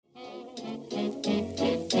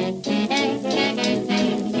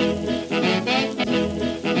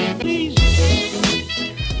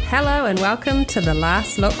Hello and welcome to the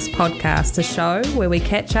Last Looks podcast, a show where we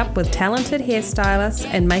catch up with talented hairstylists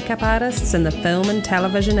and makeup artists in the film and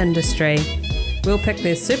television industry. We'll pick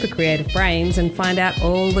their super creative brains and find out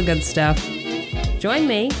all the good stuff. Join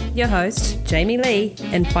me, your host, Jamie Lee,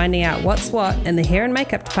 in finding out what's what in the hair and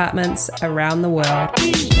makeup departments around the world.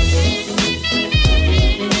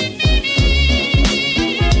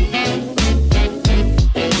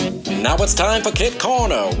 Now it's time for Kit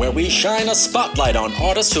Corner, where we shine a spotlight on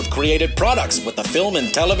artists who've created products with the film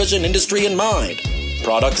and television industry in mind.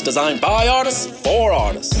 Products designed by artists for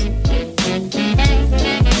artists.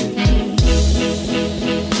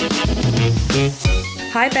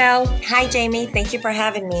 Hi, Belle. Hi, Jamie. Thank you for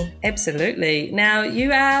having me. Absolutely. Now,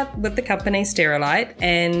 you are with the company Sterilite,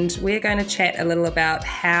 and we're going to chat a little about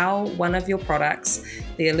how one of your products,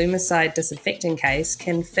 the Illumicide disinfecting case,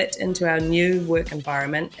 can fit into our new work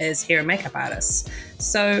environment as hair and makeup artists.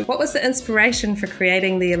 So what was the inspiration for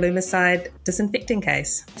creating the Illumicide disinfecting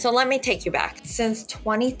case? So let me take you back. Since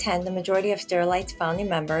 2010, the majority of Sterilite's founding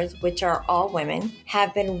members, which are all women,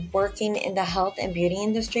 have been working in the health and beauty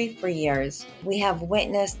industry for years. We have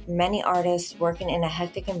witnessed many artists working in a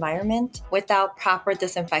hectic environment without proper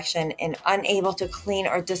disinfection and unable to clean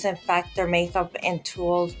or disinfect their makeup and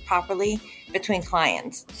tools properly between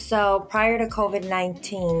clients. So prior to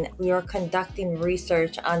COVID-19, we were conducting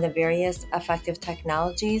research on the various effective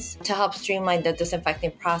technologies to help streamline the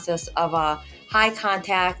disinfecting process of a high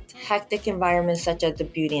contact, hectic environment such as the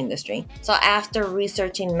beauty industry. So after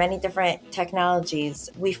researching many different technologies,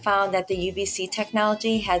 we found that the UVC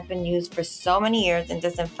technology has been used for so many years in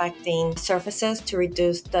disinfecting surfaces to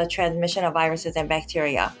reduce the transmission of viruses and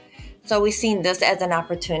bacteria. So we've seen this as an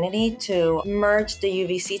opportunity to merge the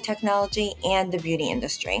UVC technology and the beauty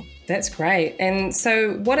industry. That's great. And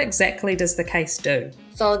so what exactly does the case do?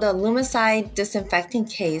 So the Illumicide disinfecting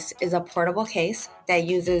case is a portable case that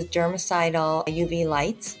uses germicidal UV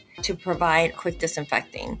lights to provide quick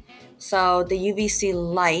disinfecting. So the UVC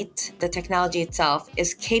light, the technology itself,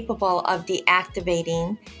 is capable of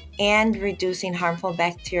deactivating and reducing harmful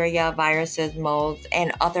bacteria, viruses, molds,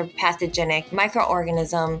 and other pathogenic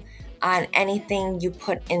microorganisms on anything you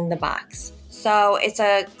put in the box. So it's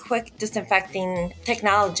a quick disinfecting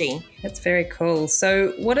technology. That's very cool.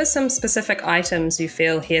 So what are some specific items you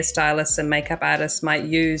feel hairstylists and makeup artists might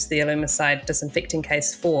use the Illumicide disinfecting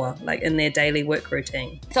case for, like in their daily work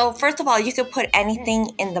routine? So first of all, you could put anything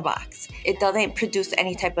in the box. It doesn't produce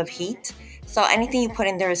any type of heat. So anything you put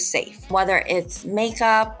in there is safe, whether it's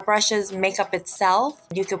makeup, brushes, makeup itself.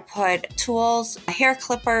 You could put tools, hair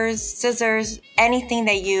clippers, scissors, anything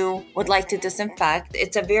that you would like to disinfect.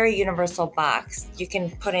 It's a very universal box. You can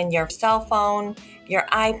put in your cell phone, your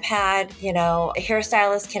iPad, a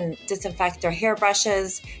hairstylist can disinfect their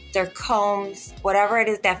hairbrushes, their combs, whatever it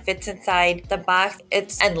is that fits inside the box.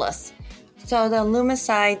 It's endless. So the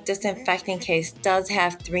Illumicide disinfecting case does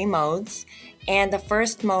have 3 modes. And the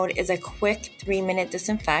first mode is a quick 3-minute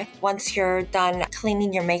disinfect. Once you're done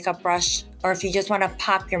cleaning your makeup brush, or if you just want to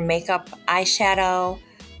pop your makeup eyeshadow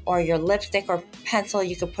or your lipstick or pencil,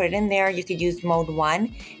 you could put it in there. You could use mode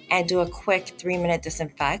 1 and do a quick 3-minute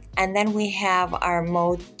disinfect. And then we have our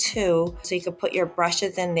mode 2. So you could put your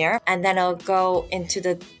brushes in there and then it'll go into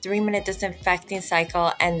the 3-minute disinfecting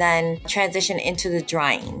cycle and then transition into the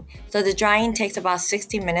drying. So the drying takes about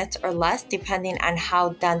 60 minutes or less depending on how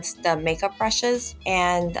dense the makeup brush is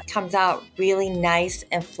and comes out really nice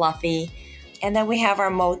and fluffy. And then we have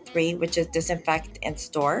our mode 3, which is disinfect and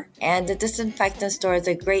store. And the disinfect and store is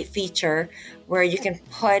a great feature where you can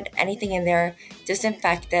put anything in there,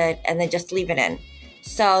 disinfect it, and then just leave it in.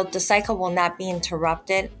 So the cycle will not be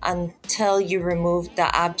interrupted until you remove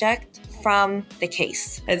the object from the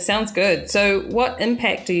case. It sounds good. So what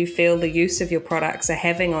impact do you feel the use of your products are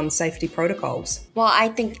having on safety protocols? Well, I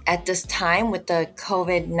think at this time with the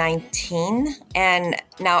COVID-19 and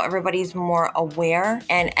now everybody's more aware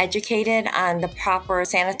and educated on the proper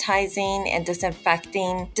sanitizing and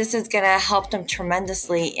disinfecting, this is going to help them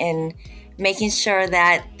tremendously in making sure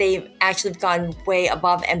that they've actually gone way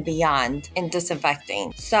above and beyond in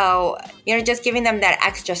disinfecting. So, just giving them that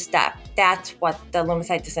extra step. That's what the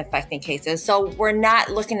Illumicide disinfecting case is. So we're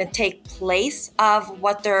not looking to take place of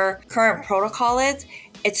what their current protocol is.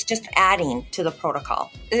 It's just adding to the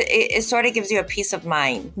protocol. It sort of gives you a peace of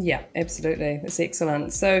mind. Yeah, absolutely. That's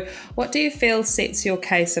excellent. So what do you feel sets your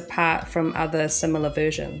case apart from other similar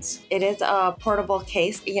versions? It is a portable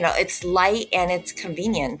case. It's light and it's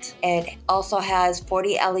convenient. It also has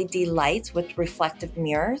 40 LED lights with reflective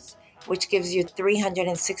mirrors, which gives you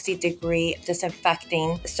 360-degree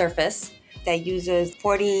disinfecting surface that uses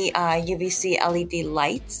 40 UVC LED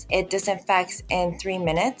lights. It disinfects in 3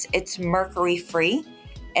 minutes. It's mercury-free.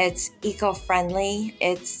 It's eco-friendly.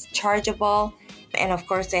 It's chargeable. And of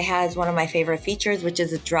course, it has one of my favorite features, which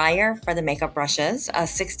is a dryer for the makeup brushes, a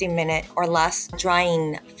 60-minute or less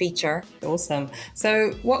drying feature. Awesome.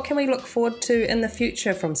 So what can we look forward to in the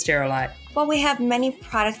future from Sterilite? Well, we have many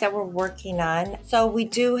products that we're working on. So we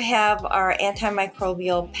do have our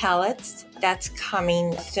antimicrobial palettes. That's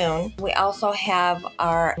coming soon. We also have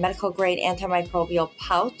our medical grade antimicrobial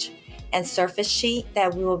pouch and surface sheet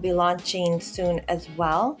that we will be launching soon as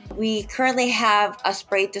well. We currently have a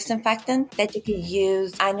spray disinfectant that you can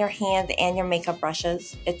use on your hands and your makeup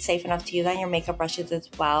brushes. It's safe enough to use on your makeup brushes as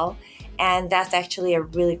well. And that's actually a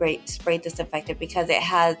really great spray disinfectant because it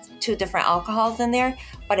has 2 different alcohols in there,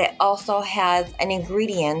 but it also has an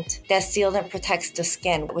ingredient that seals and protects the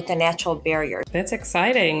skin with a natural barrier. That's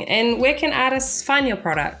exciting. And where can artists find your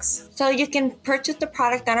products? So you can purchase the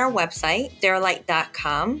product on our website,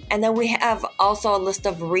 sterilite.com. And then we have also a list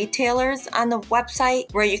of retailers on the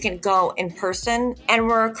website where you can go in person. And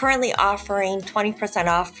we're currently offering 20%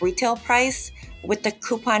 off retail price with the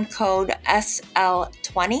coupon code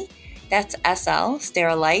SL20. That's SL,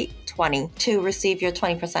 Sterilite 20, to receive your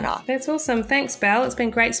 20% off. That's awesome. Thanks, Belle. It's been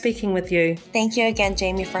great speaking with you. Thank you again,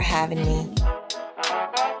 Jamie, for having me.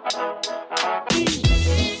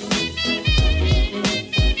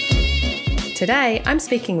 Today, I'm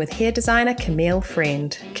speaking with hair designer Camille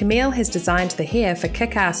Friend. Camille has designed the hair for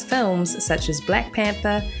kick-ass films such as Black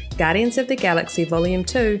Panther, Guardians of the Galaxy Volume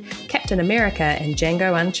 2, Captain America, and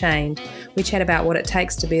Django Unchained. We chat about what it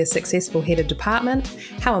takes to be a successful head of department,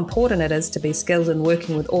 how important it is to be skilled in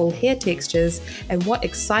working with all hair textures, and what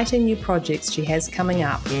exciting new projects she has coming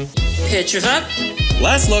up. Pictures up.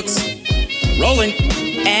 Last looks. Rolling.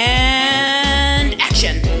 And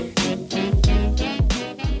action.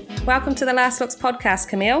 Welcome to the Last Looks podcast,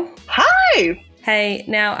 Camille. Hi. Hey,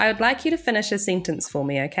 now I would like you to finish a sentence for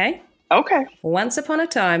me, okay? Okay. Once upon a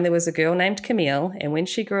time, there was a girl named Camille, and when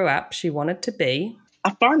she grew up, she wanted to be...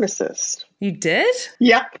 A pharmacist. You did?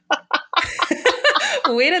 Yep.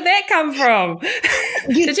 Where did that come from?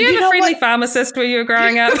 Did you have a friendly pharmacist when you were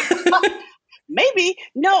growing up? Maybe.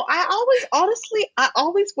 No, I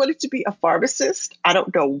always wanted to be a pharmacist. I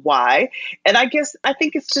don't know why. And I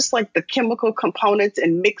think it's just like the chemical components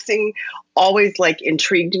and mixing always like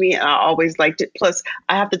intrigued me. And I always liked it. Plus,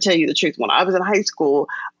 I have to tell you the truth. When I was in high school,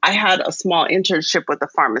 I had a small internship with a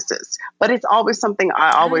pharmacist, but it's always something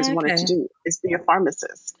I always wanted to do is be a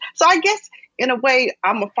pharmacist. So I guess in a way,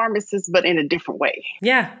 I'm a pharmacist, but in a different way.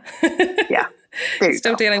 Yeah. Yeah.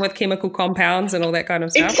 Still dealing with chemical compounds and all that kind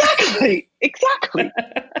of stuff. Exactly.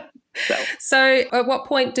 So at what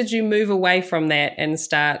point did you move away from that and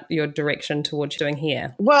start your direction towards doing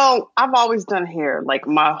hair? Well, I've always done hair like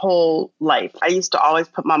my whole life. I used to always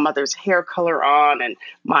put my mother's hair color on and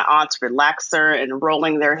my aunt's relaxer and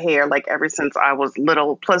rolling their hair like ever since I was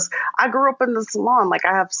little. Plus, I grew up in the salon. Like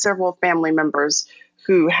I have several family members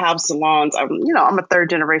who have salons. I'm a 3rd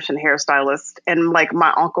generation hairstylist, and like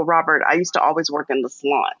my Uncle Robert, I used to always work in the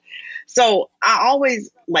salon. So I always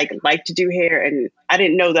liked to do hair, and I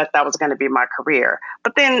didn't know that was going to be my career.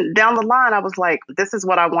 But then down the line, I was like, this is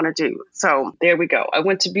what I want to do. So there we go. I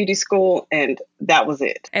went to beauty school, and that was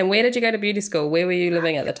it. And where did you go to beauty school? Where were you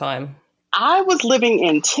living at the time? I was living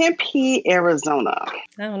in Tempe, Arizona.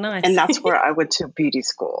 Oh, nice. And that's where I went to beauty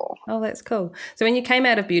school. Oh, that's cool. So when you came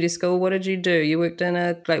out of beauty school, what did you do? You worked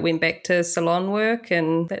went back to salon work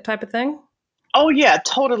and that type of thing? Oh, yeah,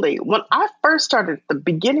 totally. When I first started at the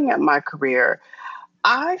beginning of my career,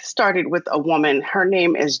 I started with a woman. Her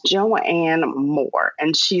name is Joanne Moore,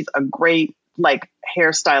 and she's a great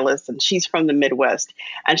hairstylist, and she's from the Midwest,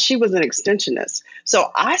 and she was an extensionist. So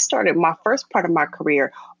I started my first part of my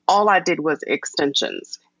career. All I did was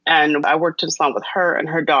extensions, and I worked in a salon with her and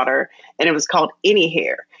her daughter, and it was called Any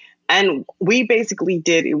Hair. And we basically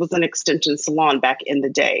it was an extension salon back in the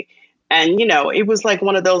day. And, it was like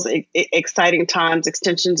one of those exciting times,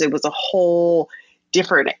 extensions. It was a whole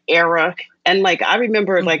different era. And I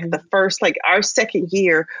remember the first, our second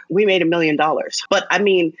year, we made $1 million. But I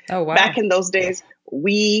mean, oh, wow. Back in those days,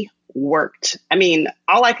 we worked. I mean,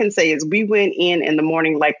 all I can say is we went in the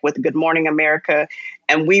morning, with Good Morning America.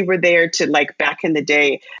 And we were there to back in the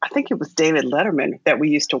day, I think it was David Letterman that we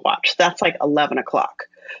used to watch. That's 11 o'clock.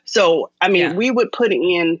 So, I mean, we would put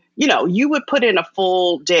in, you would put in a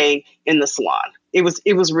full day in the salon. it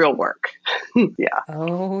was real work. Yeah.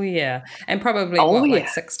 Oh, yeah. And probably Oh, what, yeah. like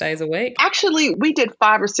 6 days a week? Actually, we did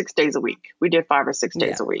 5 or 6 days a week. We did 5 or 6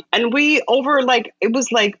 days Yeah. a week. And we over like, it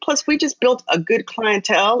was like, plus we just built a good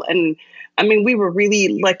clientele. And I mean, we were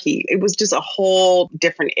really lucky. It was just a whole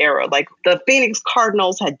different era. Like the Phoenix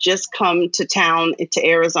Cardinals had just come to town into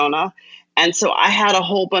Arizona. And so I had a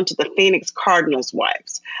whole bunch of the Phoenix Cardinals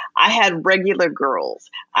wives. I had regular girls.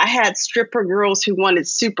 I had stripper girls who wanted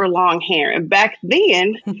super long hair. And back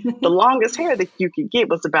then, the longest hair that you could get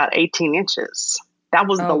was about 18 inches. That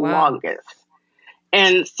was the Oh, wow. longest.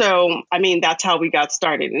 And so, I mean, that's how we got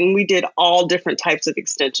started. And we did all different types of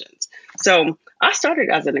extensions. So I started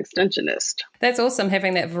as an extensionist. That's awesome,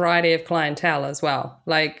 having that variety of clientele as well.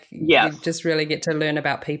 Like, Yes. you just really get to learn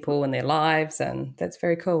about people and their lives, and that's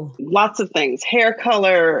very cool. Lots of things, hair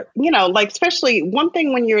color, like especially one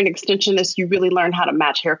thing when you're an extensionist, you really learn how to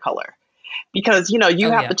match hair color. Because, you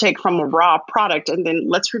have to take from a raw product. And then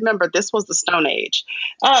let's remember, this was the Stone Age.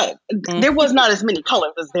 There was not as many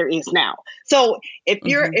colors as there is now. So if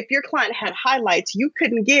your client had highlights, you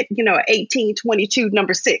couldn't get, 18, 22,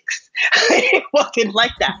 number 6. It wasn't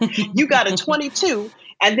like that. You got a 22,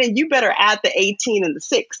 and then you better add the 18 and the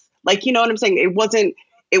 6. Like, you know what I'm saying? It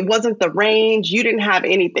wasn't the range. You didn't have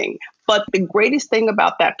anything. But the greatest thing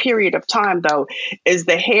about that period of time, though, is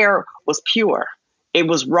the hair was pure. It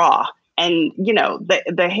was raw. And,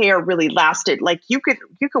 the hair really lasted. Like you could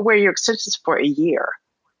wear your extensions for a year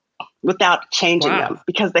without changing them,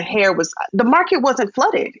 because the market wasn't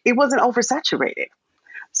flooded. It wasn't oversaturated.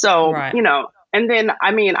 So, Right. and then,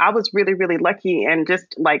 I mean, I was really, really lucky, and just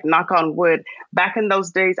like knock on wood, back in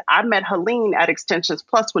those days, I met Helene at Extensions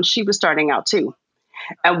Plus when she was starting out too.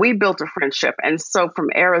 And we built a friendship. And so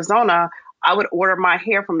from Arizona, I would order my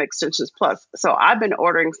hair from Extensions Plus. So I've been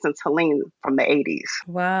ordering since Helene from the 80s.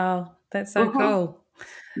 Wow. That's so cool.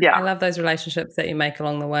 Yeah. I love those relationships that you make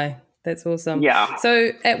along the way. That's awesome. Yeah.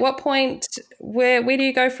 So at what point, where do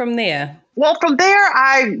you go from there? Well, from there,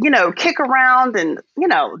 I, kick around and,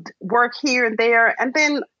 work here and there. And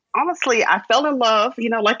then honestly, I fell in love,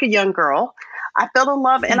 like a young girl. I fell in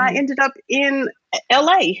love and I ended up in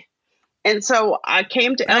LA. And so I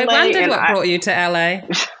came to LA. I wondered what brought you to LA.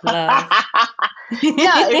 Love.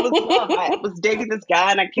 Yeah, it was love. I was dating this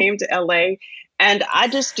guy and I came to LA. And I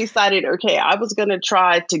just decided, okay, I was going to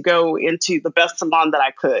try to go into the best salon that I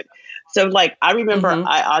could. So like, I remember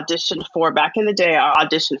I auditioned back in the day, I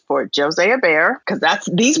auditioned for Jose Bear, because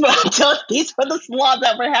these were the salons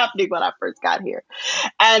that were happening when I first got here,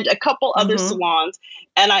 and a couple other salons.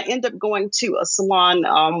 And I ended up going to a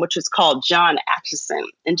salon, which is called John Atchison.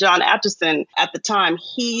 And John Atchison, at the time,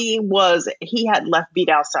 he had left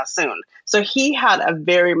Vidal Sassoon. So he had a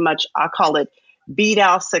very much, I call it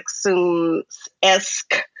Vidal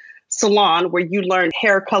Sassoon-esque salon, where you learn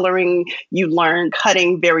hair coloring, you learn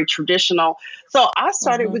cutting, very traditional. So I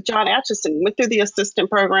started with John Atchison, went through the assistant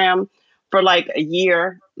program for like a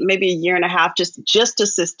year, maybe a year and a half, just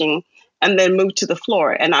assisting, and then moved to the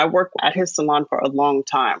floor. And I worked at his salon for a long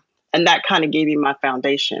time. And that kind of gave me my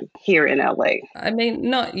foundation here in LA. I mean,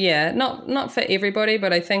 not for everybody,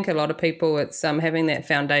 but I think a lot of people, it's having that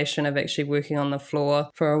foundation of actually working on the floor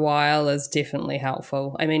for a while is definitely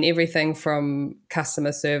helpful. I mean, everything from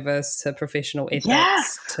customer service to professional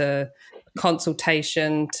ethics to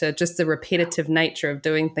consultation to just the repetitive nature of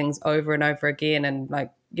doing things over and over again, and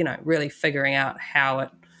like, really figuring out how it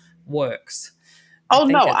works. Oh,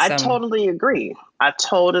 no, I totally agree. I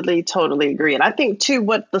totally agree. And I think, too,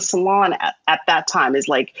 what the salon at that time is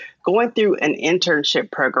like going through an internship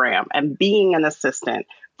program and being an assistant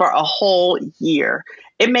for a whole year.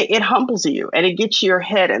 It humbles you and it gets your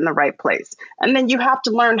head in the right place. And then you have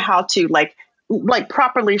to learn how to like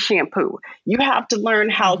properly shampoo. You have to learn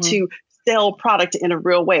how to sell product in a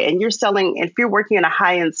real way. And if you're working in a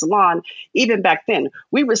high-end salon, even back then,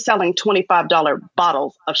 we were selling $25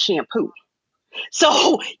 bottles of shampoo.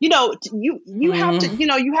 So, you have to, you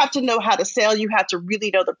have to know how to sell. You have to really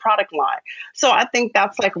know the product line. So I think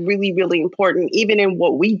that's like really, really important. Even in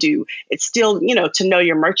what we do, it's still, to know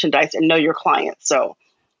your merchandise and know your clients. So,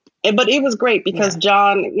 but it was great because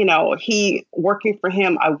John, he working for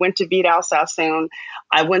him, I went to Vidal Sassoon.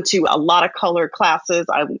 I went to a lot of color classes.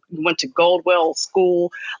 I went to Goldwell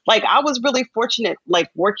School. Like I was really fortunate, like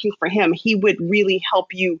working for him, he would really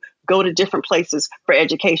help you go to different places for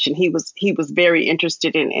education. He was very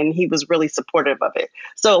interested in, and he was really supportive of it.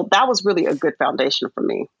 So that was really a good foundation for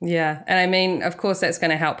me. Yeah. And I mean, of course, that's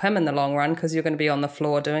going to help him in the long run because you're going to be on the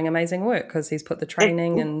floor doing amazing work because he's put the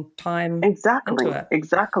training and time into it.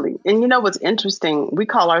 Exactly. And what's interesting? We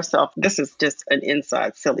call ourselves, this is just an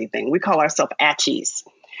inside silly thing. We call ourselves Atchies.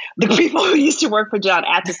 the people who used to work for John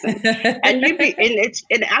Atchison. And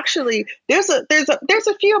actually there's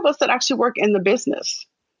a few of us that actually work in the business.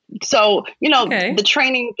 So, Okay. the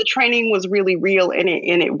training was really real, and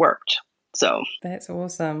it worked. So That's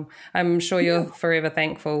awesome. I'm sure you're forever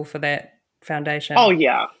thankful for that foundation. oh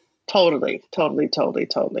yeah, totally.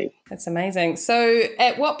 That's amazing. So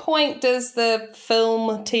at what point does the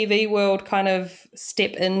film TV world kind of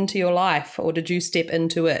step into your life, or did you step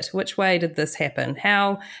into it? Which way did this happen?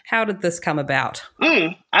 How did this come about?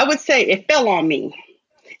 I would say it fell on me.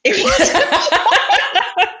 It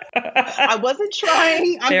I wasn't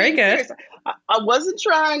trying. I'm Very being good. serious. I wasn't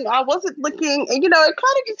trying. I wasn't looking. And, it kind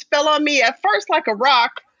of just fell on me at first like a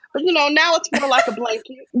rock, but now it's more like a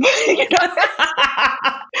blanket.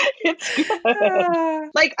 It's good.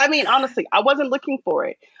 Like, I mean, honestly, I wasn't looking for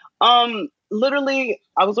it. Literally,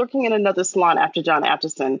 I was working in another salon after John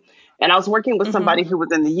Atchison, and I was working with somebody who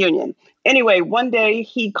was in the union. Anyway, one day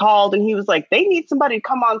he called and he was like, they need somebody to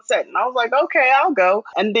come on set. And I was like, okay, I'll go.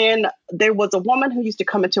 And then there was a woman who used to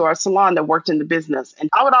come into our salon that worked in the business. And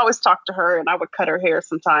I would always talk to her and I would cut her hair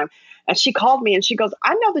sometime. And she called me and she goes,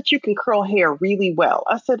 I know that you can curl hair really well.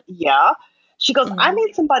 I said, yeah. She goes, I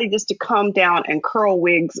need somebody just to come down and curl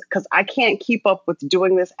wigs because I can't keep up with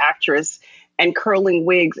doing this actress and curling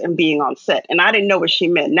wigs and being on set. And I didn't know what she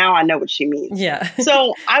meant. Now I know what she means. Yeah.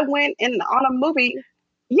 So I went in on a movie.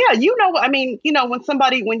 Yeah, when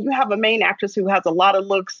you have a main actress who has a lot of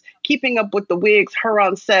looks, keeping up with the wigs, her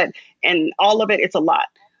on set, and all of it, it's a lot.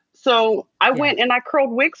 So I went and I curled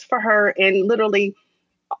wigs for her, and literally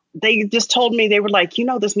they just told me, they were like,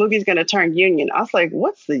 this movie is going to turn union. I was like,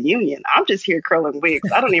 what's the union? I'm just here curling wigs.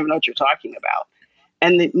 I don't even know what you're talking about.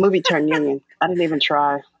 And the movie turned union. I didn't even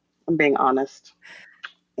try. I'm being honest.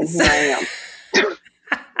 And here I am.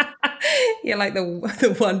 You're like the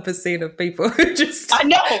 1% of people who just I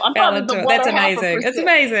know. I'm probably the 1.5%. That's amazing. It's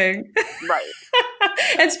amazing. Right.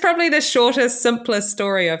 It's probably the shortest, simplest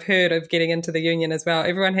story I've heard of getting into the union as well.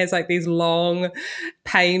 Everyone has like these long,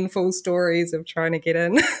 painful stories of trying to get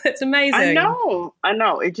in. It's amazing. I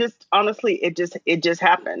know. It just, honestly, it just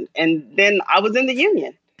happened. And then I was in the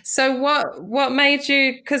union. So what made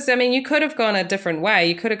you, because I mean, you could have gone a different way.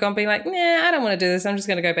 You could have gone be like, nah, I don't want to do this. I'm just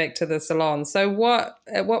going to go back to the salon. So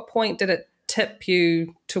at what point did it tip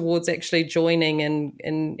you towards actually joining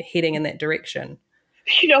and heading in that direction?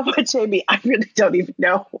 You know what, Jamie? I really don't even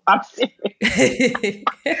know. I'm serious.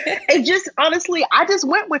 It just, honestly, I just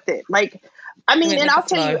went with it. Like, I mean, and I'll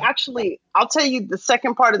tell you the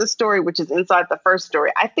second part of the story, which is inside the first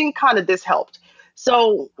story. I think kind of this helped.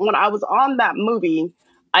 So when I was on that movie,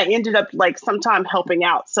 I ended up like sometime helping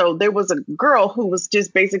out. So there was a girl who was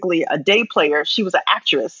just basically a day player. She was an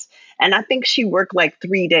actress. And I think she worked like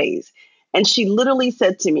 3 days. And she literally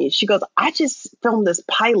said to me, she goes, I just filmed this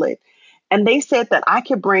pilot. And they said that I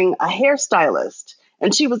could bring a hairstylist.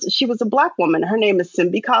 And she was a Black woman. Her name is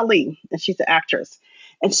Simbi Kali, and she's an actress.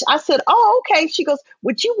 And I said, oh, okay. She goes,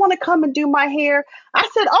 would you want to come and do my hair? I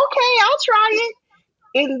said, okay, I'll try it.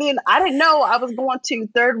 And then I didn't know I was going to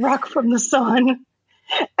Third Rock from the Sun.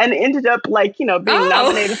 And ended up being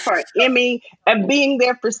nominated for an Emmy and being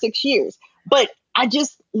there for 6 years. But I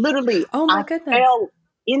just literally, I fell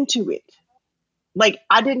into it. Like,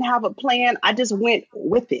 I didn't have a plan. I just went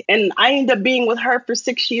with it. And I ended up being with her for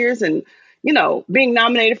 6 years and, being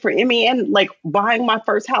nominated for Emmy and like buying my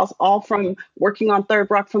first house, all from working on Third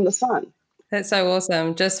Rock from the Sun. That's so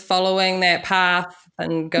awesome. Just following that path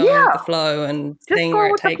and going with the flow and just seeing where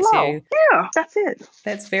it takes you. Yeah, that's it.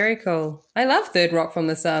 That's very cool. I love Third Rock from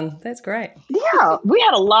the Sun. That's great. Yeah, we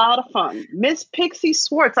had a lot of fun. Miss Pixie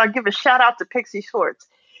Swartz, I'll give a shout out to Pixie Swartz.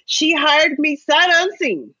 She hired me sight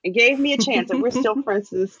unseen and gave me a chance. And we're still friends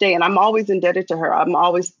to this day. And I'm always indebted to her. I'm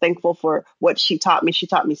always thankful for what she taught me. She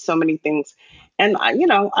taught me so many things. And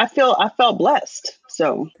I felt blessed.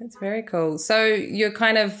 So that's very cool. So your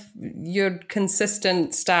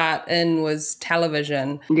consistent start in was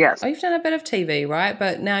television. Yes. Oh, you've done a bit of TV, right?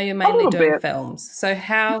 But now you're mainly doing films. So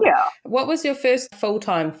what was your first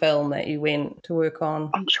full-time film that you went to work on?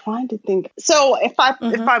 I'm trying to think. So if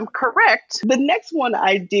I'm correct, the next one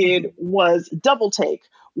I did was Double Take,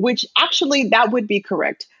 which actually that would be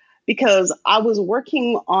correct because I was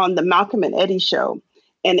working on the Malcolm and Eddie show.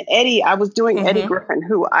 And Eddie, I was doing Eddie Griffin,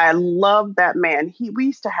 who I love that man. We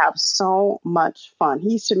used to have so much fun.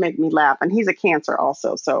 He used to make me laugh. And he's a Cancer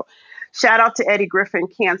also. So shout out to Eddie Griffin,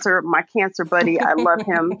 Cancer, my Cancer buddy. I love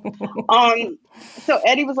him. So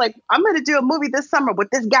Eddie was like, I'm going to do a movie this summer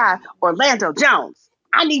with this guy, Orlando Jones.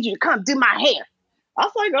 I need you to come do my hair. I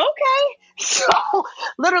was like, okay. So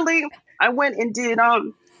literally I went and did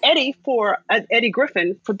Eddie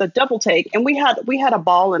Griffin for the double take, and we had a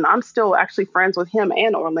ball, and I'm still actually friends with him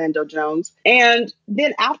and Orlando Jones. And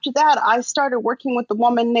then after that, I started working with a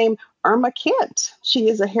woman named Irma Kent. She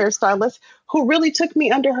is a hairstylist who really took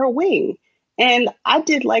me under her wing. And I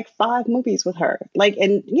did like 5 movies with her. Like,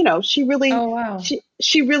 and she really, Oh, wow.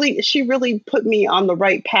 she really put me on the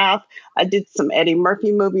right path. I did some Eddie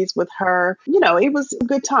Murphy movies with her. It was a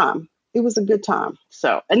good time. It was a good time.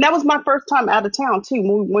 So, and that was my first time out of town too.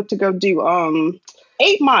 When we went to go do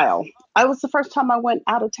 8 Mile. I was the first time I went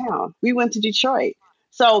out of town. We went to Detroit.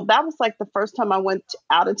 So that was like the first time I went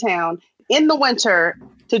out of town in the winter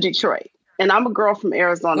to Detroit. And I'm a girl from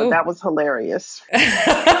Arizona. Ooh. That was hilarious.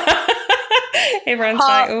 Everyone's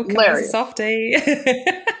like, oh, Camille's a softie.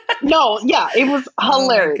 No, yeah, it was hilarious. Oh,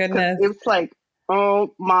 my goodness. It was like,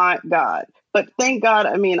 oh my God. But thank God,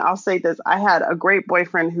 I mean, I'll say this. I had a great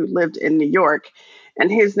boyfriend who lived in New York,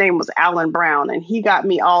 and his name was Alan Brown, and he got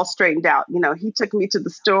me all straightened out. He took me to the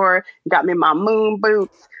store, got me my moon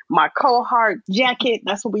boots, my Cohart jacket.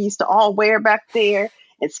 That's what we used to all wear back there,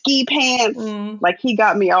 and ski pants. Like, he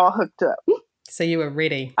got me all hooked up. So you were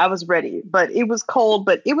ready. I was ready, but it was cold,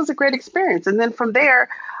 but it was a great experience. And then from there,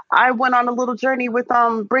 I went on a little journey with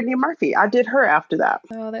Brittany Murphy. I did her after that.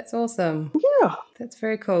 Oh, that's awesome. Yeah. That's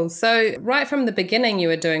very cool. So right from the beginning, you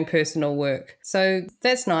were doing personal work. So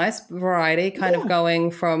that's nice variety, kind of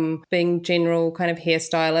going from being general kind of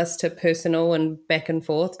hairstylist to personal and back and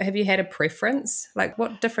forth. Have you had a preference? Like,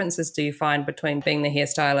 what differences do you find between being the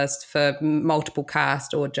hairstylist for multiple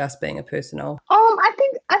cast or just being a personal?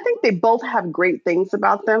 I think they both have great things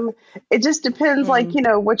about them. It just depends, like,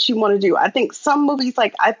 what you want to do. I think some movies,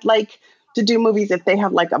 like, I'd like to do movies if they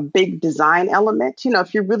have like a big design element.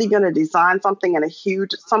 If you're really going to design something and a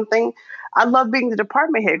huge something, I love being the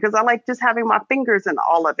department head because I like just having my fingers in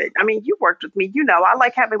all of it. I mean, you worked with me, I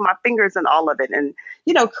like having my fingers in all of it and,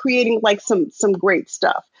 creating like some great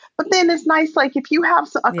stuff. But then it's nice, like, if you have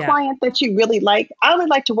a client that you really like, I only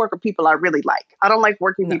like to work with people I really like. I don't like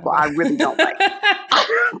working with people I really don't like.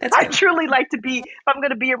 I truly like to be, if I'm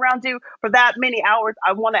going to be around you for that many hours,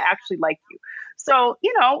 I want to actually like you. So,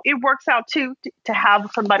 it works out too to have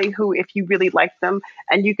somebody who, if you really like them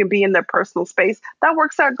and you can be in their personal space, that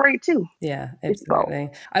works out great too. Yeah, absolutely.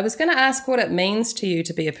 I was going to ask what it means to you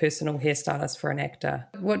to be a personal hairstylist for an actor.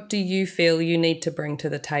 What do you feel you need to bring to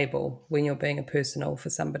the table when you're being a personal for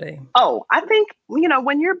somebody? Oh, I think,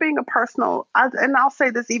 when you're being a personal, and I'll say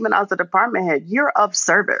this even as a department head, you're of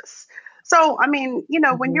service. So, I mean,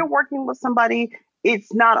 when you're working with somebody,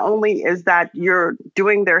 it's not only is that you're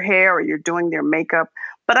doing their hair or you're doing their makeup,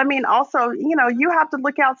 but I mean, also, you have to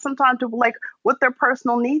look out sometimes to like what their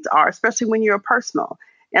personal needs are, especially when you're a personal.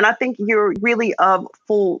 And I think you're really of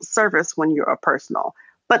full service when you're a personal.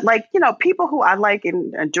 But like, people who I like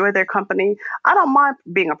and enjoy their company, I don't mind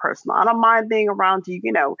being a personal. I don't mind being around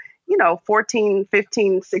you, 14,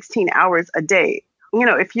 15, 16 hours a day.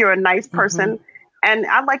 If you're a nice person. And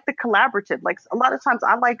I like the collaborative. Like, a lot of times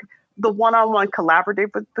I like the one-on-one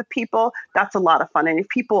collaborative with people. That's a lot of fun. And if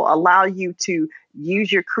people allow you to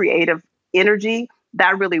use your creative energy,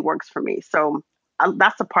 that really works for me. So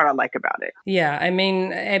that's the part I like about it. Yeah, I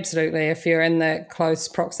mean, absolutely. If you're in that close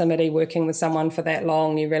proximity working with someone for that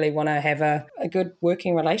long, you really want to have a good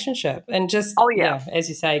working relationship and just, as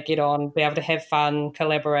you say, get on, be able to have fun,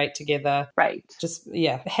 collaborate together. Right. Just,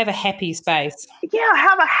 have a happy space. Yeah,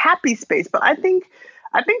 have a happy space. But I think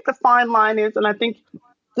the fine line is, and I think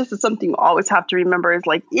this is something you always have to remember, is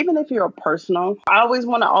like, even if you're a personal, I always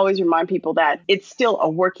want to remind people that it's still a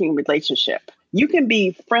working relationship. You can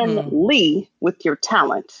be friendly with your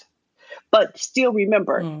talent, but still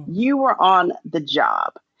remember, you are on the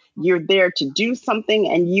job. You're there to do something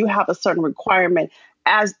and you have a certain requirement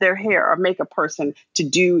as their hair or makeup person to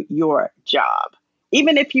do your job.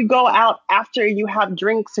 Even if you go out after you have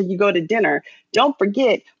drinks or you go to dinner, don't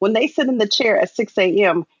forget, when they sit in the chair at 6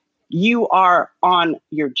 a.m., you are on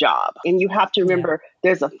your job. And you have to remember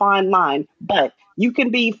there's a fine line, but you can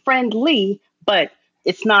be friendly, but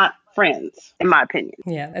it's not friends, in my opinion.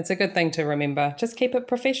 Yeah, it's a good thing to remember. Just keep it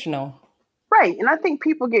professional. Right. And I think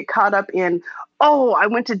people get caught up in, oh, I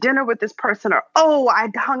went to dinner with this person, or, oh, I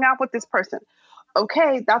hung out with this person.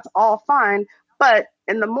 Okay, that's all fine. But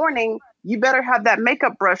in the morning, you better have that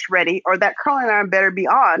makeup brush ready, or that curling iron better be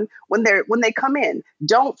on when they come in.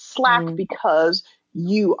 Don't slack because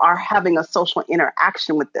you are having a social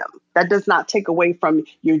interaction with them. That does not take away from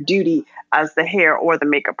your duty as the hair or the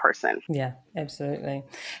makeup person. Yeah, absolutely.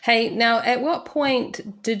 Hey, now, at what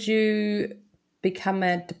point did you become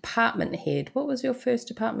a department head? What was your first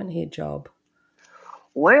department head job?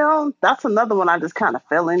 Well, that's another one I just kind of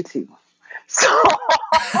fell into. So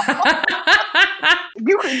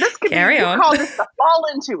This could Carry be, you on. call this the fall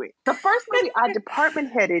into it. The first movie I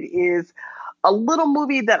department headed is a little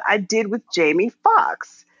movie that I did with Jamie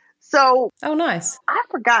Foxx. So Oh, nice. I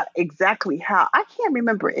forgot exactly how. I can't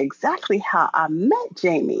remember exactly how I met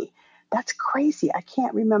Jamie. That's crazy. I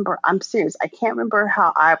can't remember. I'm serious. I can't remember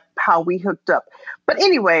how we hooked up. But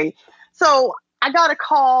anyway, so I got a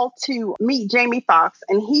call to meet Jamie Foxx,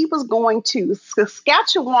 and he was going to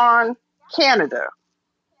Saskatchewan, Canada,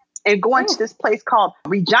 and going to this place called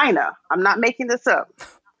Regina. I'm not making this up.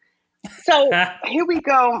 So here we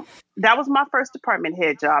go. That was my first department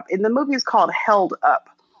head job, and the movie is called Held Up.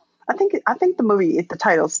 I think the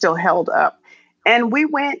title is still Held Up. And we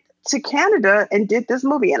went to Canada and did this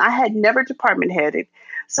movie, and I had never department headed.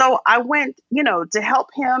 So I went, to help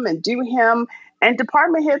him and do him and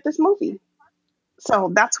department head this movie.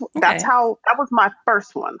 So that's how that was my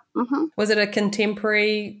first one. Mm-hmm. Was it a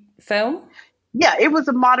contemporary film? Yeah, it was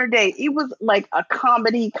a modern day. It was like a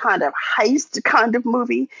comedy kind of heist kind of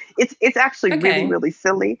movie. It's actually really, really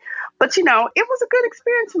silly. But, it was a good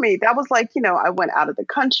experience for me. That was like, I went out of the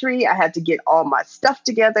country. I had to get all my stuff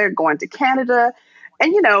together, going to Canada.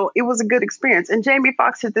 And, it was a good experience. And Jamie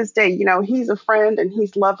Foxx to this day, he's a friend and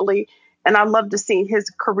he's lovely. And I love to see his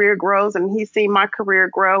career grows, and he's seen my career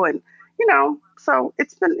grow. And, so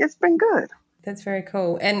it's been good. That's very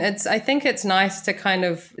cool. And I think it's nice to kind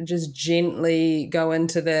of just gently go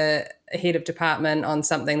into the head of department on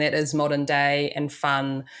something that is modern day and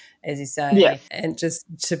fun, as you say, and just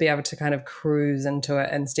to be able to kind of cruise into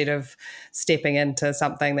it instead of stepping into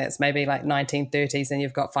something that's maybe like 1930s and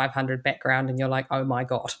you've got 500 background and you're like, oh my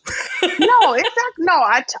God. No, exactly. No,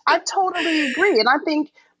 I totally agree. And I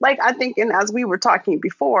think, and as we were talking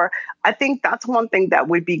before, I think that's one thing that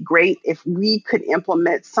would be great if we could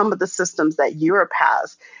implement some of the systems that Europe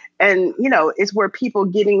has. And, is where people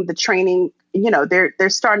getting the training, they're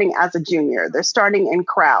starting as a junior, they're starting in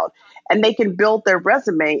crowd, and they can build their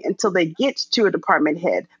resume until they get to a department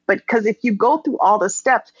head. But because if you go through all the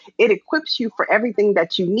steps, it equips you for everything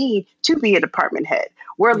that you need to be a department head.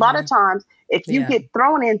 Where a lot of times, if you get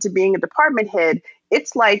thrown into being a department head,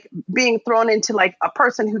 it's like being thrown into like a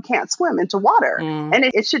person who can't swim into water. And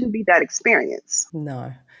it shouldn't be that experience.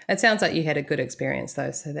 No. It sounds like you had a good experience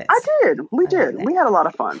though. So that's. I did. We did. We had a lot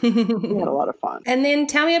of fun. And then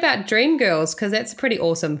tell me about Dreamgirls, because that's a pretty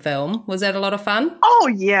awesome film. Was that a lot of fun?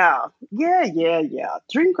 Oh, yeah. Yeah.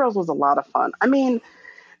 Dreamgirls was a lot of fun. I mean,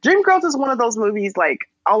 Dreamgirls is one of those movies, like,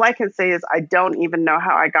 all I can say is I don't even know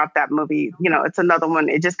how I got that movie. It's another one.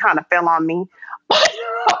 It just kind of fell on me.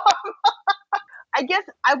 I guess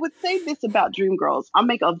I would say this about Dreamgirls. I'll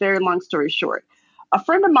make a very long story short. A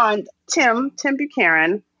friend of mine, Tim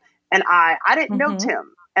Buchanan, and I didn't know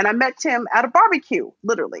Tim. And I met Tim at a barbecue,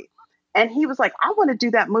 literally. And he was like, I want to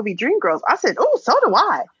do that movie Dreamgirls. I said, oh, so do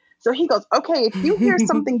I. So he goes, okay, if you hear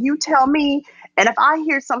something, you tell me. And if I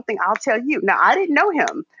hear something, I'll tell you. Now, I didn't know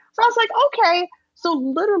him. So I was like, okay. So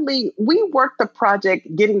literally, we worked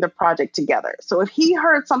getting the project together. So if he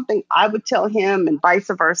heard something, I would tell him and vice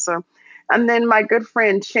versa. And then my good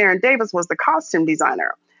friend Sharon Davis was the costume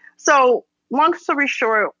designer. So long story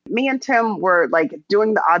short, me and Tim were like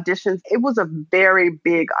doing the auditions. It was a very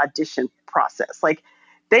big audition process. Like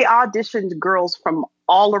they auditioned girls from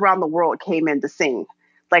all around the world came in to sing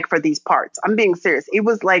like for these parts. I'm being serious. It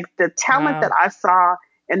was like the talent that I saw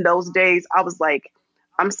in those days. I was like,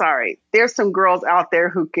 I'm sorry. There's some girls out there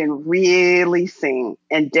who can really sing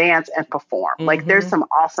and dance and perform. Like there's some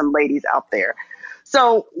awesome ladies out there.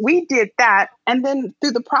 So we did that. And then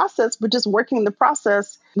through the process, we're just working the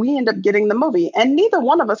process. We end up getting the movie, and neither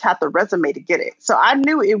one of us had the resume to get it. So I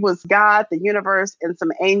knew it was God, the universe, and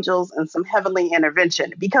some angels and some heavenly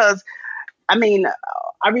intervention. Because, I mean,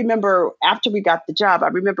 I remember after we got the job, I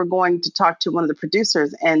remember going to talk to one of the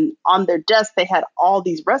producers, and on their desk, they had all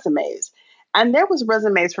these resumes. And there was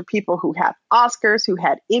resumes for people who had Oscars, who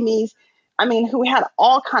had Emmys, who had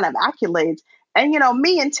all kind of accolades. And,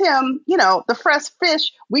 me and Tim, the fresh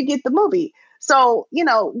fish, we get the movie. So,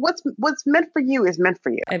 what's meant for you is meant for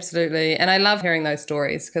you. Absolutely. And I love hearing those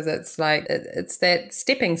stories because it's like, it's that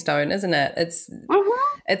stepping stone, isn't it?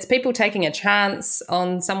 It's people taking a chance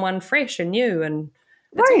on someone fresh and new, and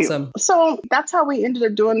it's awesome. So that's how we ended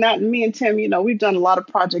up doing that. And me and Tim, we've done a lot of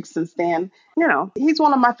projects since then. He's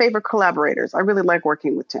one of my favorite collaborators. I really like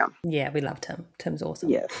working with Tim. Yeah, we love Tim. Tim's awesome.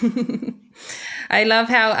 Yes. I love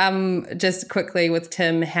how, just quickly with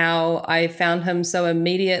Tim, how I found him so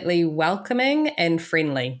immediately welcoming and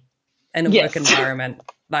friendly in a work environment.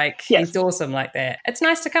 Like, he's awesome like that. It's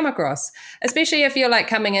nice to come across, especially if you're like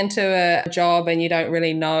coming into a job and you don't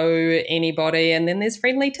really know anybody, and then there's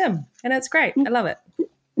friendly Tim, and it's great. I love it.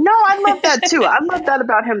 No, I love that too. I love that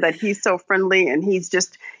about him, that he's so friendly and he's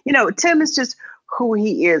just, Tim is just who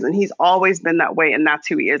he is, and he's always been that way, and that's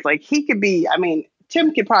who he is. Like, he could be,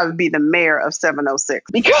 Tim could probably be the mayor of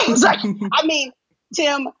 706 because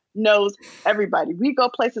Tim knows everybody. We go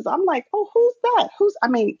places, I'm like, oh, who's that?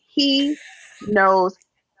 He knows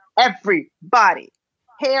everybody.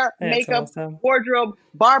 Hair, That's makeup, awesome. wardrobe,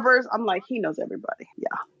 barbers. I'm like, he knows everybody. Yeah.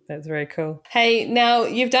 That's very cool. Hey, now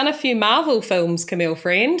you've done a few Marvel films, Camille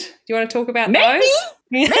friend. Do you want to talk about Maybe, those?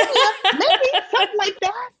 maybe something like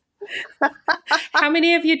that. How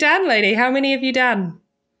many have you done, lady? How many have you done?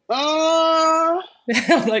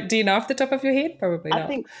 Like, do you know off the top of your head? Probably not. I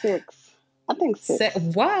think six.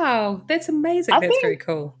 Wow, that's amazing. That's very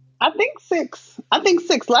cool. I think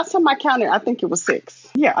six. Last time I counted, I think it was six.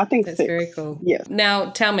 Yeah, I think that's six. Very cool. Yes.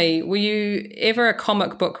 Now, tell me, were you ever a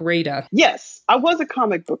comic book reader? Yes, I was a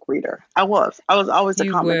comic book reader. I was always a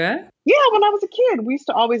comic. You were? Yeah, when I was a kid, we used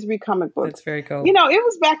to always read comic books. That's very cool. It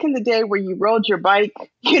was back in the day where you rode your bike.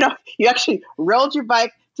 You actually rode your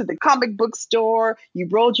bike to the comic book store. You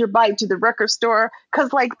rode your bike to the record store.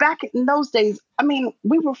 Because, like, back in those days,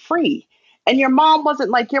 we were free. And your mom wasn't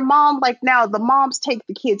like now. The moms take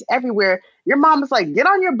the kids everywhere. Your mom was like, get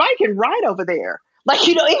on your bike and ride over there. Like,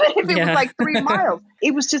 even if it was like 3 miles,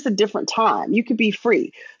 it was just a different time. You could be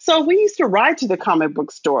free. So we used to ride to the comic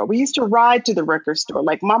book store. We used to ride to the record store.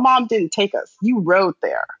 Like, my mom didn't take us. You rode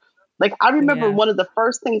there. Like, I remember one of the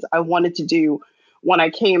first things I wanted to do when I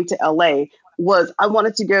came to LA was I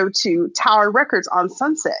wanted to go to Tower Records on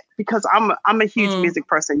Sunset because I'm a huge music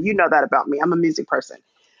person. You know that about me. I'm a music person.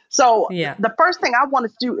 So the first thing I wanted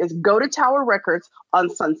to do is go to Tower Records on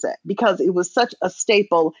Sunset because it was such a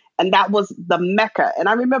staple and that was the Mecca. And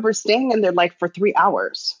I remember staying in there like for 3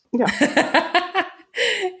 hours. Yeah.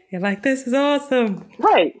 You're like, this is awesome.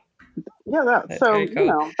 Right. Yeah. That's So, very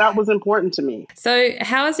cool. that was important to me. So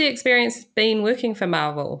how has the experience been working for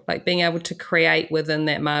Marvel? Like being able to create within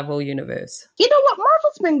that Marvel universe? You know what?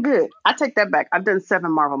 Marvel's been good. I take that back. I've done 7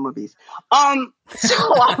 Marvel movies.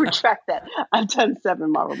 So I'll retract that. I've done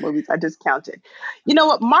 7 Marvel movies. I just counted. You know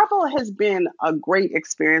what? Marvel has been a great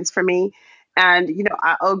experience for me. And,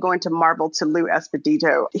 I owe going to Marvel to Lou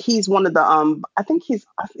Espedito. He's one of the, I think he's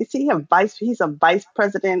a vice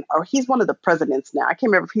president, or he's one of the presidents now. I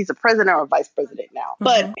can't remember if he's a president or a vice president now. Mm-hmm.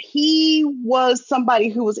 But he was somebody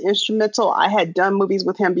who was instrumental. I had done movies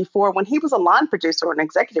with him before when he was a line producer or an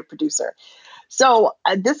executive producer. So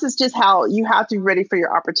this is just how you have to be ready for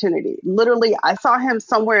your opportunity. Literally, I saw him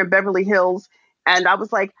somewhere in Beverly Hills and I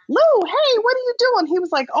was like, Lou, hey, what are you doing? He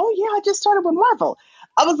was like, oh, yeah, I just started with Marvel.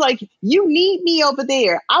 I was like, you need me over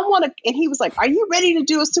there. I want to. And he was like, are you ready to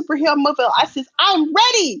do a superhero movie? I said, I'm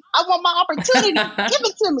ready. I want my opportunity. Give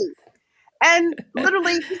it to me. And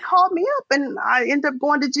literally he called me up and I ended up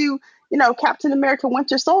going to do, Captain America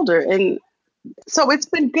Winter Soldier. And so it's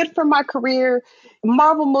been good for my career.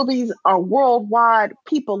 Marvel movies are worldwide.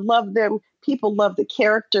 People love them. People love the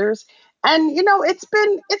characters. And, it's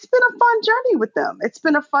been a fun journey with them. It's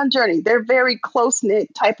been a fun journey. They're very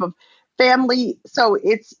close-knit type of family. So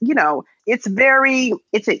it's, it's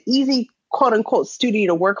an easy, quote unquote, studio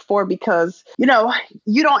to work for because, you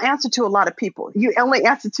don't answer to a lot of people. You only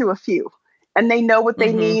answer to a few. And they know what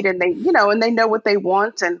they need and they know what they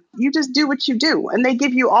want. And you just do what you do. And they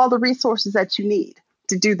give you all the resources that you need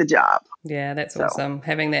to do the job. Yeah, that's awesome.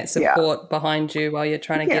 Having that support behind you while you're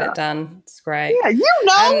trying to get it done. It's great. Yeah,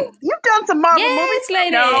 you've done some Marvel movies.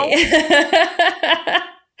 Lady.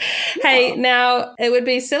 Hey, now it would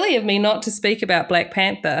be silly of me not to speak about Black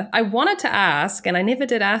Panther. I wanted to ask, and I never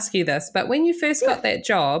did ask you this, but when you first got that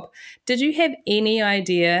job, did you have any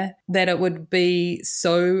idea that it would be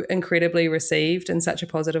so incredibly received in such a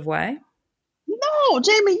positive way? No,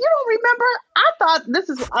 Jamie, you don't remember?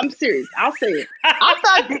 I'm serious. I'll say it. I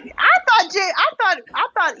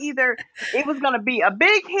thought either it was going to be a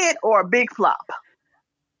big hit or a big flop.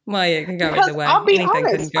 Well, yeah, it can go either way. I'll be Anything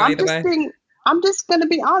honest. can go either way. I'm just going to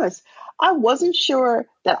be honest. I wasn't sure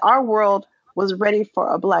that our world was ready for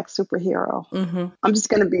a Black superhero. Mm-hmm. I'm just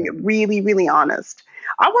going to be really, really honest.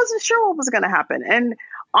 I wasn't sure what was going to happen. And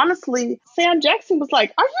honestly, Sam Jackson was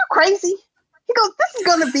like, are you crazy? He goes, this is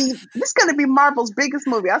going to be Marvel's biggest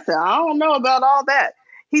movie. I said, I don't know about all that.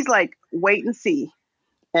 He's like, wait and see.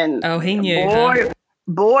 And he knew.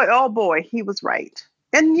 Boy, he was right.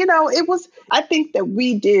 And, I think that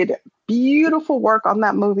we did beautiful work on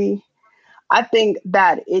that movie. I think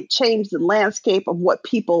that it changed the landscape of what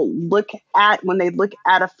people look at when they look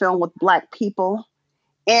at a film with Black people.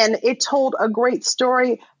 And it told a great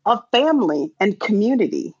story of family and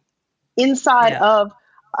community inside of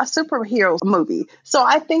a superhero movie. So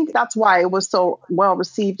I think that's why it was so well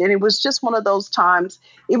received. And it was just one of those times.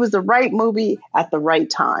 It was the right movie at the right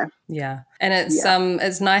time. Yeah. And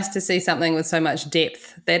it's nice to see something with so much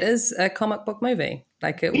depth that is a comic book movie.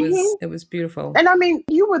 Like it was beautiful. And I mean,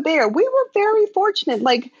 you were there. We were very fortunate.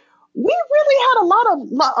 Like we really had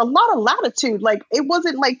a lot of latitude. Like it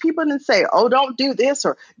wasn't like people didn't say, "Oh, don't do this"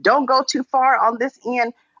 or "Don't go too far on this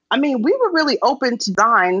end." I mean, we were really open to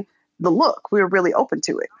design the look. We were really open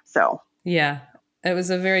to it. So yeah, it was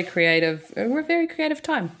a very creative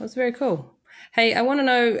time. It was very cool. Hey, I want to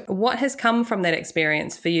know what has come from that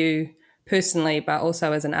experience for you personally, but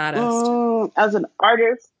also as an artist. As an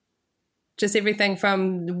artist. Just everything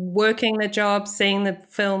from working the job, seeing the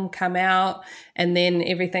film come out, and then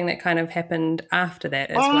everything that kind of happened after that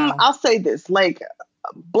as well. I'll say this, like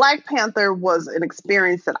Black Panther was an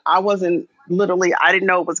experience that I didn't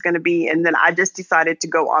know it was going to be. And then I just decided to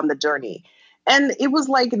go on the journey. And it was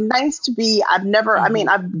like nice to be, I've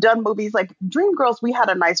done movies like Dreamgirls. We had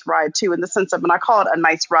a nice ride too, in the sense of, and I call it a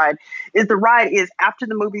nice ride, is the ride is after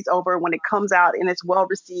the movie's over, when it comes out and it's well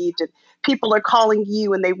received and people are calling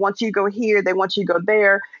you and they want you to go here, they want you to go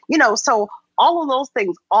there, so all of those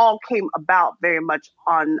things all came about very much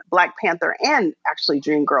on Black Panther and actually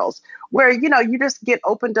Dreamgirls, where, you just get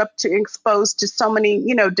opened up to exposed to so many,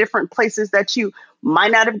 different places that you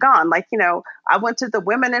might not have gone. Like, I went to the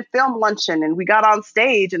Women in Film luncheon and we got on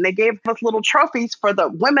stage and they gave us little trophies for the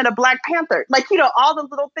women of Black Panther. Like, all the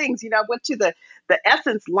little things, I went to the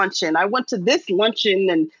Essence luncheon. I went to this luncheon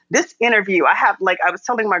and this interview. I was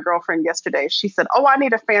telling my girlfriend yesterday, she said, "Oh, I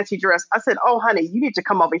need a fancy dress." I said, "Oh, honey, you need to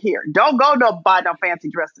come over here. Don't go buy no fancy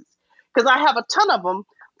dresses." Because I have a ton of them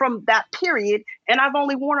from that period and I've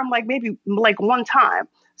only worn them maybe one time.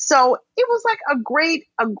 So it was like a great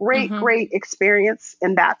experience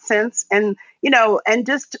in that sense. And, and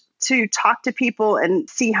just to talk to people and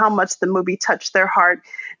see how much the movie touched their heart.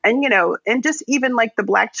 And, and just even like the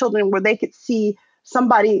Black children where they could see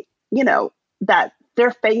somebody, that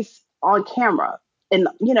their face on camera and,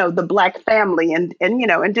 the Black family and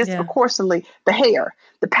just of course, the hair,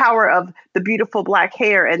 the power of the beautiful Black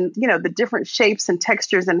hair and, the different shapes and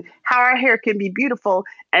textures and how our hair can be beautiful.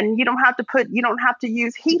 And you don't have to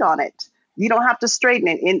use heat on it. You don't have to straighten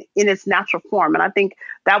it in its natural form. And I think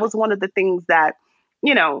that was one of the things that,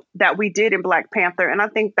 that we did in Black Panther. And I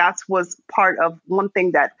think that was part of one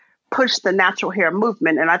thing that pushed the natural hair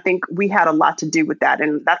movement. And I think we had a lot to do with that.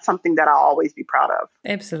 And that's something that I'll always be proud of.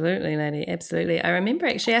 Absolutely, lady. Absolutely. I remember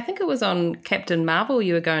actually, I think it was on Captain Marvel,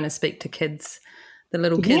 you were going to speak to kids, the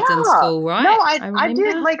little kids in school, right? No, I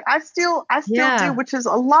did. I still do, which is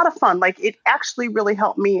a lot of fun. Like it actually really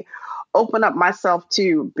helped me open up myself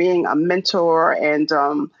to being a mentor and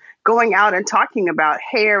going out and talking about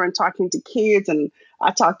hair and talking to kids. And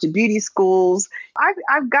I talked to beauty schools.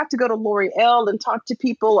 I've got to go to L'Oreal and talk to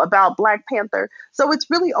people about Black Panther. So it's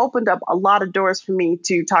really opened up a lot of doors for me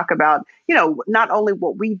to talk about, not only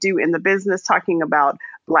what we do in the business, talking about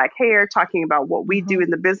Black hair, talking about what we do in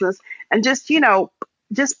the business, and just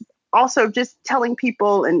telling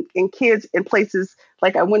people and kids in places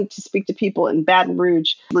like I went to speak to people in Baton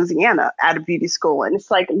Rouge, Louisiana at a beauty school. And it's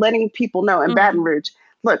like letting people know in Baton Rouge,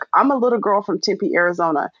 look, I'm a little girl from Tempe,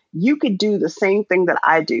 Arizona. You could do the same thing that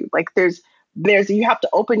I do. Like you have to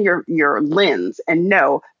open your lens and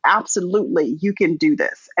know, absolutely, you can do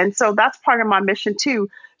this. And so that's part of my mission too.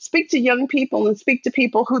 Speak to young people and speak to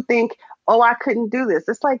people who think, oh, I couldn't do this.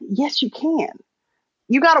 It's like, yes, you can.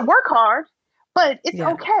 You got to work hard, but it's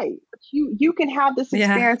okay. You can have this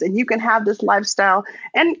experience and you can have this lifestyle.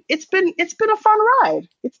 And it's been a fun ride.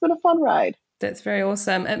 It's been a fun ride. That's very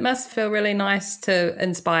awesome. It must feel really nice to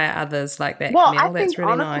inspire others like that, well, Camille. I think, that's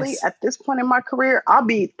really honestly, nice. At this point in my career,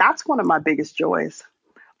 that's one of my biggest joys.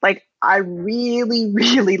 Like, I really,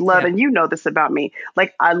 really love, and you know this about me,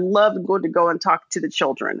 like, I love going to go and talk to the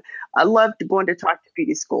children. I love going to talk to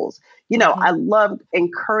beauty schools. I love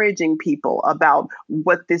encouraging people about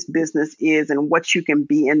what this business is and what you can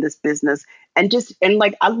be in this business. And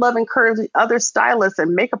I love encouraging other stylists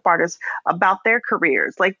and makeup artists about their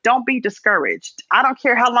careers. Like, don't be discouraged. I don't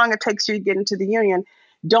care how long it takes you to get into the union.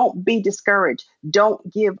 Don't be discouraged.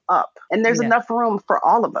 Don't give up. And there's enough room for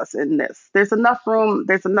all of us in this. There's enough room.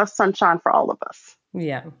 There's enough sunshine for all of us.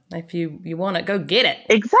 Yeah. If you want it, go get it.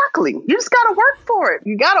 Exactly. You just got to work for it.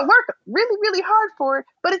 You got to work really, really hard for it,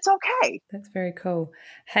 but it's okay. That's very cool.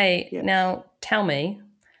 Hey, now tell me,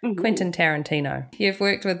 Quentin Tarantino. You've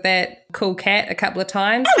worked with that cool cat a couple of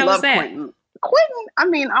times. How was that? Quentin, I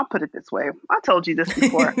mean, I'll put it this way. I told you this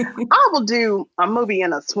before. I will do a movie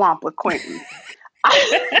in a swamp with Quentin.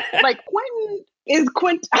 Like, Quentin is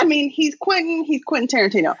Quentin. I mean, he's Quentin. He's Quentin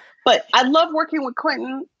Tarantino. But I love working with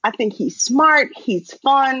Quentin. I think he's smart. He's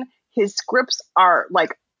fun. His scripts are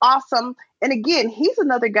like awesome. And again, he's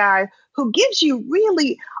another guy who gives you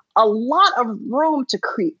really a lot of room to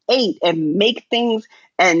create and make things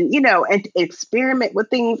and, and experiment with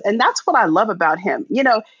things. And that's what I love about him.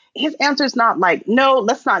 His answer is not like, no,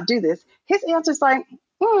 let's not do this. His answer is like,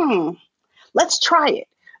 let's try it.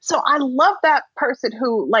 So I love that person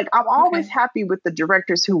who, like, I'm always happy with the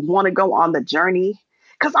directors who want to go on the journey,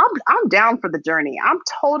 because I'm down for the journey. I'm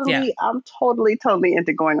totally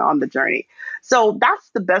into going on the journey. So that's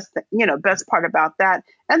the best part about that.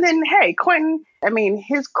 And then, hey, Quentin, I mean,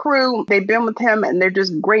 his crew, they've been with him and they're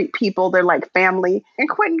just great people. They're like family. And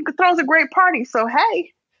Quentin throws a great party. So,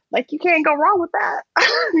 hey, like, you can't go wrong with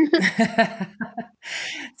that.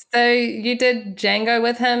 So you did Django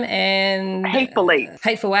with him and Hateful Eight.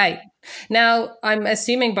 Hateful Eight. Now, I'm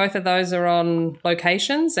assuming both of those are on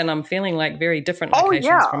locations, and I'm feeling like very different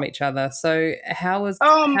locations from each other. So how was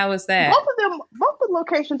that? Both the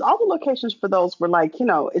locations, all the locations for those were like,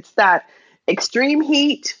 it's that extreme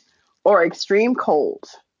heat or extreme cold.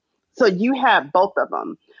 So you have both of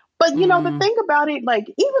them. But the thing about it, like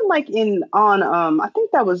even like I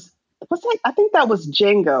think that was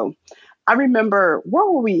Django. I remember, where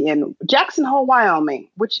were we in? Jackson Hole, Wyoming,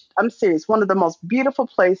 which, I'm serious, one of the most beautiful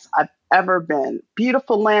places I've ever been.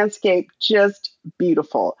 Beautiful landscape, just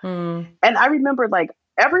beautiful. And I remember like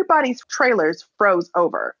everybody's trailers froze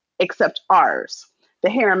over except ours,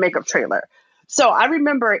 the hair and makeup trailer. So I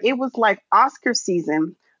remember it was like Oscar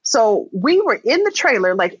season. So we were in the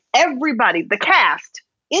trailer, like everybody, the cast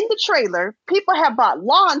in the trailer, people had bought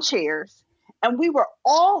lawn chairs, and we were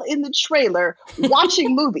all in the trailer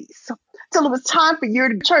watching movies till it was time for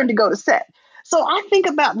your turn to go to set. So I think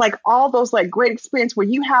about like all those like great experience where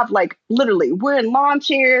you have like literally we're in lawn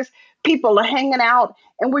chairs, people are hanging out,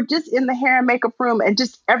 and we're just in the hair and makeup room, and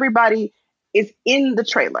just everybody is in the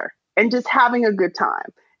trailer and just having a good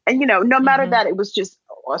time. And, no matter that it was just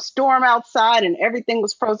a storm outside and everything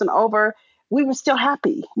was frozen over, we were still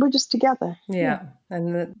happy. We're just together. Yeah.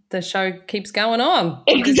 And the show keeps going on.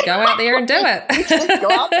 You just go out there and do it. Just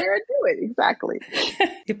go out there and do it. Exactly.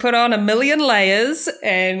 You put on a million layers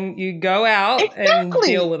and you go out and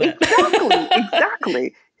deal with it.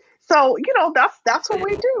 Exactly. So, that's what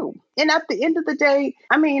we do. And at the end of the day,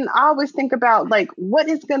 I mean, I always think about like, what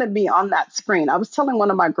is going to be on that screen? I was telling one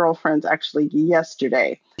of my girlfriends actually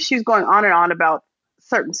yesterday, she was going on and on about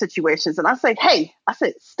certain situations. And I said,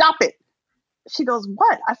 stop it. She goes,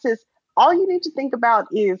 what? I says, all you need to think about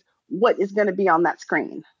is what is going to be on that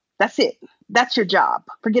screen. That's it. That's your job.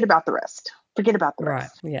 Forget about the rest. Right.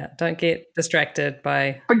 Yeah. Don't get distracted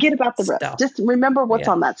by Forget about the stuff. rest. Just remember what's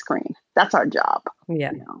on that screen. That's our job.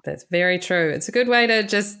 Yeah. That's very true. It's a good way to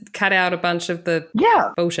just cut out a bunch of the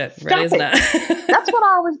bullshit, really, isn't it? That's what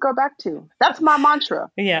I always go back to. That's my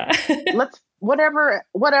mantra. Yeah. Let's whatever.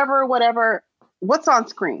 What's on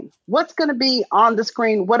screen? What's going to be on the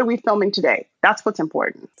screen? What are we filming today? That's what's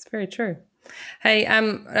important. It's very true. Hey,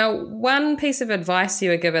 now one piece of advice you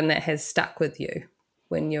were given that has stuck with you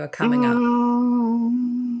when you were coming up.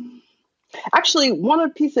 Actually,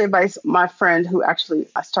 one piece of advice, my friend who actually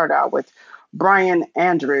I started out with, Brian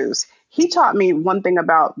Andrews, he taught me one thing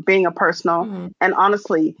about being a personal. And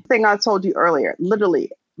honestly, the thing I told you earlier, literally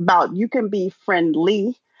about you can be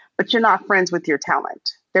friendly, but you're not friends with your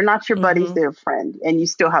talent. They're not your buddies, they're a friend, and you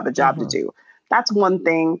still have a job to do. That's one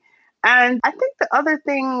thing. And I think the other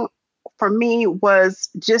thing for me was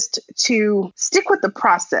just to stick with the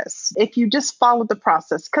process. If you just follow the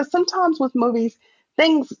process, because sometimes with movies,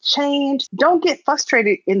 things change. Don't get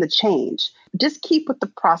frustrated in the change. Just keep with the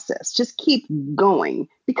process. Just keep going,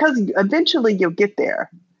 because eventually you'll get there.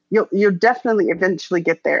 You'll definitely eventually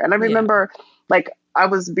get there. And I remember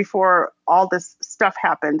before all this stuff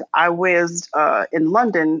happened, I was in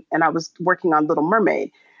London and I was working on Little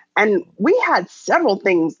Mermaid. And we had several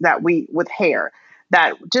things with hair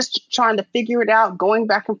that just trying to figure it out, going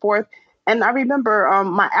back and forth. And I remember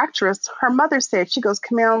my actress, her mother said, she goes,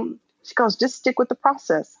 Camille, she goes, just stick with the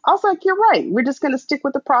process. I was like, you're right. We're just going to stick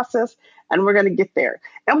with the process and we're going to get there.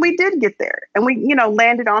 And we did get there. And we,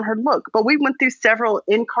 landed on her look. But we went through several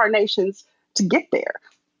incarnations to get there.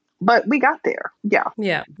 But we got there. Yeah.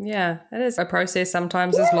 Yeah. Yeah. It is a process.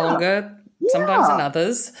 Sometimes it's longer, sometimes than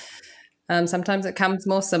others. Sometimes it comes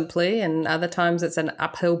more simply, and other times it's an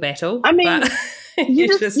uphill battle. I mean, you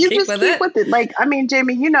just keep with it. Like, I mean,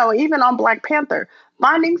 Jamie, even on Black Panther,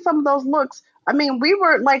 finding some of those looks I mean, we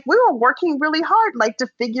were working really hard, like to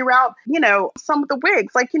figure out, some of the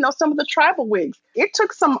wigs, like, some of the tribal wigs. It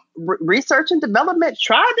took some research and development.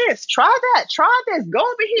 Try this, try that, try this, go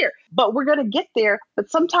over here. But we're going to get there.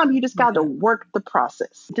 But sometimes you just got to work the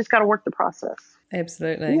process. You just got to work the process.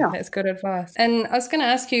 Absolutely. Yeah. That's good advice. And I was going to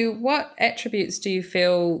ask you, what attributes do you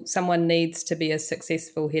feel someone needs to be a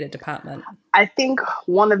successful head of department? I think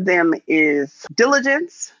one of them is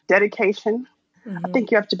diligence, dedication. I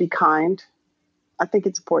think you have to be kind. I think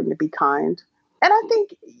it's important to be kind. And I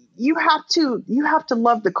think you have to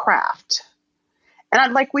love the craft.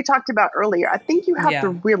 And like we talked about earlier, I think you have to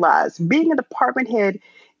realize being a department head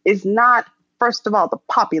is not, first of all, the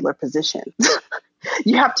popular position.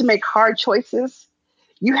 You have to make hard choices.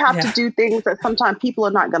 You have to do things that sometimes people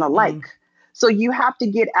are not going to like. So you have to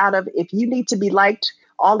get out of, if you need to be liked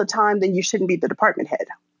all the time, then you shouldn't be the department head,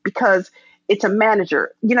 because it's a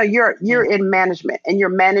manager. You're in management and you're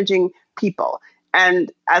managing people.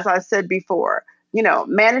 And as I said before,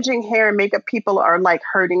 managing hair and makeup people are like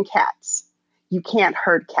herding cats. You can't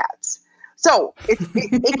herd cats. So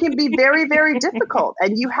it can be very, very difficult.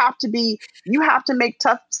 And you have to make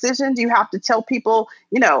tough decisions. You have to tell people,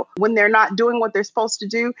 when they're not doing what they're supposed to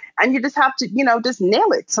do. And you just have to, just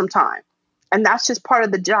nail it sometime. And that's just part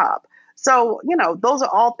of the job. So, those are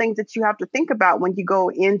all things that you have to think about when you go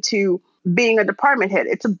into being a department head.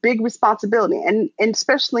 It's a big responsibility. And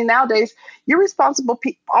especially nowadays, you're responsible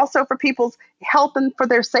also for people's health and for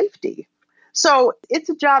their safety. So it's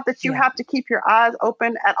a job that you have to keep your eyes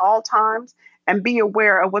open at all times and be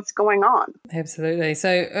aware of what's going on. Absolutely.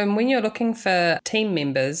 So when you're looking for team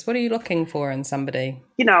members, what are you looking for in somebody?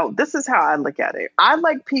 This is how I look at it. I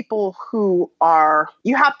like people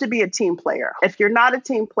you have to be a team player. If you're not a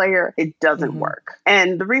team player, it doesn't work.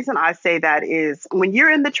 And the reason I say that is when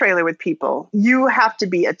you're in the trailer with people, you have to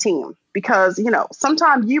be a team. Because,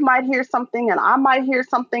 sometimes you might hear something and I might hear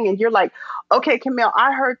something and you're like, okay, Camille,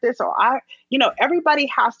 I heard this, or everybody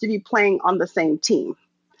has to be playing on the same team.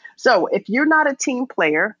 So if you're not a team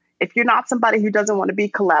player, if you're not somebody who doesn't want to be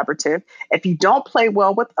collaborative, if you don't play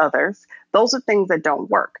well with others, those are things that don't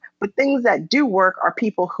work. But things that do work are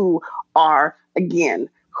people who are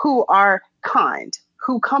kind,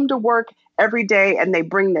 who come to work every day and they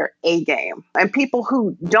bring their A game, and people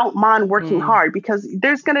who don't mind working hard, because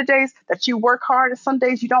there's going to days that you work hard and some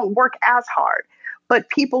days you don't work as hard. But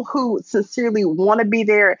people who sincerely want to be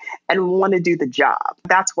there and want to do the job.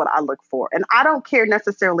 That's what I look for. And I don't care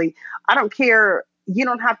necessarily. You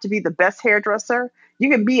don't have to be the best hairdresser. You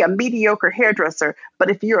can be a mediocre hairdresser. But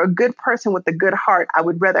if you're a good person with a good heart, I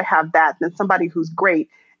would rather have that than somebody who's great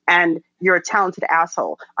and you're a talented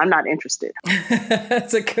asshole. I'm not interested.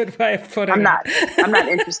 That's a good way of putting it. I'm not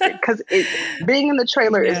interested, because being in the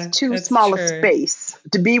trailer is too small a space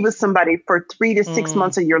to be with somebody for 3 to 6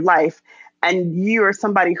 months of your life. And you are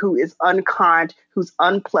somebody who is unkind, who's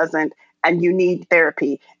unpleasant, and you need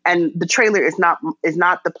therapy. And the trailer is not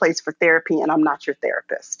the place for therapy. And I'm not your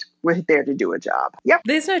therapist. We're there to do a job. Yep.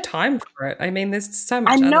 There's no time for it. I mean, there's so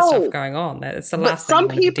much other stuff going on. It's the last thing. But some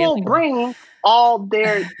people bring all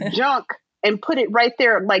their junk and put it right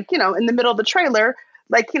there, like, in the middle of the trailer,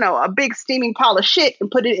 like, a big steaming pile of shit, and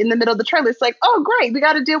put it in the middle of the trailer. It's like, oh, great, we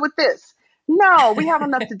got to deal with this. No, we have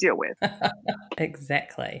enough to deal with.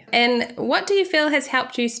 Exactly. And what do you feel has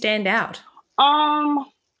helped you stand out?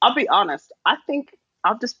 I'll be honest. I think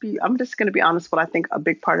I'm just going to be honest. What I think a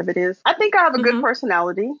big part of it is, I think I have a good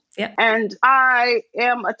personality, and I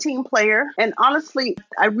am a team player. And honestly,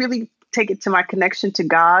 I really take it to my connection to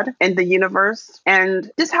God and the universe,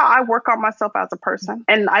 and just how I work on myself as a person.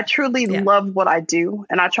 And I truly love what I do,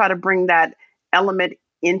 and I try to bring that element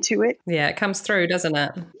into it. Yeah, it comes through, doesn't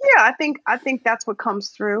it? Yeah, I think that's what comes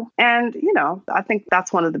through. And, I think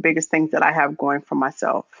that's one of the biggest things that I have going for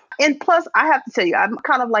myself. And plus, I have to tell you, I'm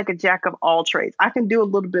kind of like a jack of all trades. I can do a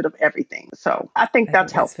little bit of everything. So I think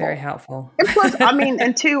that's helpful. Very helpful. And plus,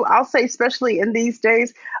 and two, I'll say, especially in these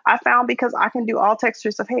days, I found because I can do all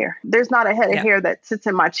textures of hair. There's not a head of hair that sits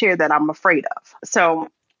in my chair that I'm afraid of. So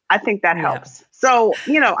I think that helps. So,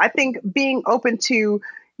 I think being open to,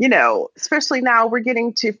 especially now we're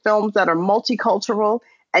getting to films that are multicultural,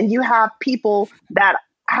 and you have people that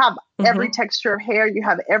have every texture of hair. You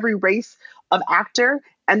have every race of actor,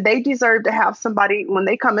 and they deserve to have somebody when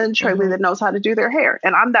they come in the trailer that knows how to do their hair.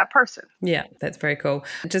 And I'm that person. Yeah, that's very cool.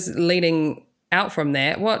 Just leading out from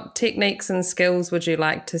that, what techniques and skills would you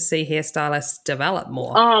like to see hairstylists develop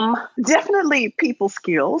more? Definitely people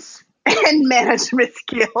skills and management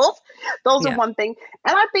skills. Those are one thing.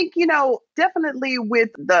 And I think, definitely with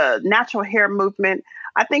the natural hair movement,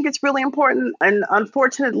 I think it's really important. And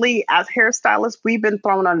unfortunately, as hairstylists, we've been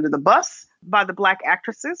thrown under the bus by the Black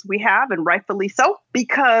actresses. We have, and rightfully so,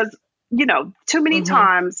 because too many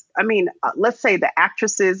times, let's say the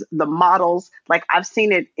actresses, the models, like I've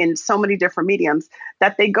seen it in so many different mediums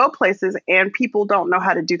that they go places and people don't know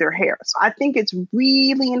how to do their hair. So I think it's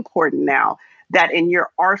really important now that in your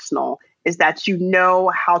arsenal is that you know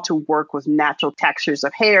how to work with natural textures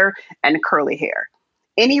of hair and curly hair.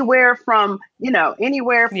 Anywhere from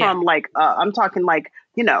like, I'm talking like,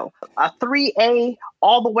 a 3A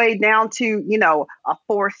all the way down to, a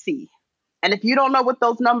 4C. And if you don't know what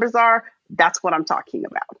those numbers are, that's what I'm talking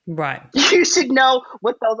about. Right. You should know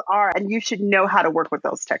what those are and you should know how to work with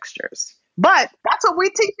those textures. But that's what we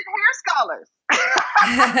teach in Hair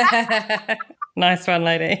Scholars. Nice one,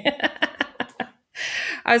 lady.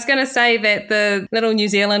 I was going to say that the little New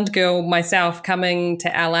Zealand girl myself coming to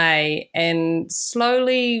LA and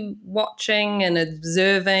slowly watching and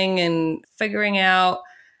observing and figuring out,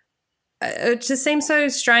 it just seems so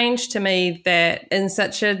strange to me that in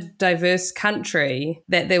such a diverse country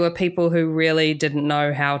that there were people who really didn't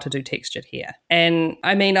know how to do textured hair. And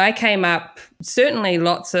I came up certainly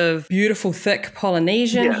lots of beautiful, thick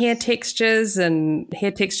Polynesian hair textures and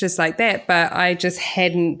hair textures like that, but I just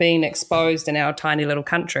hadn't been exposed in our tiny little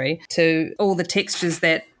country to all the textures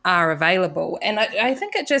that are available. And I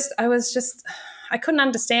think I couldn't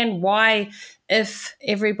understand why, if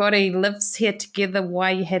everybody lives here together, why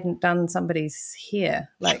you hadn't done somebody's hair.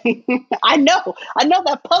 Like, I know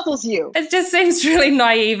that puzzles you. It just seems really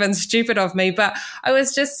naive and stupid of me. But I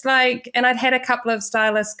was just like, and I'd had a couple of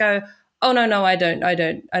stylists go, "Oh no, I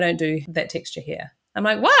don't do that texture hair." I'm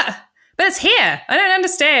like, "What? But it's hair. I don't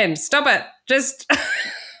understand. Stop it. Just."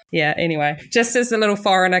 Yeah. Anyway, just as a little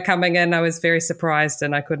foreigner coming in, I was very surprised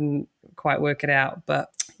and I couldn't quite work it out. But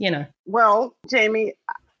Well, Jamie.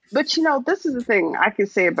 But, this is the thing I can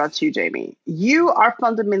say about you, Jamie. You are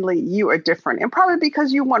different. And probably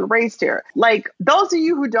because you weren't raised here. Like, those of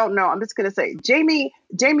you who don't know, I'm just going to say, Jamie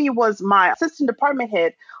was my assistant department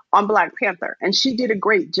head on Black Panther, and she did a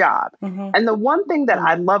great job. Mm-hmm. And the one thing that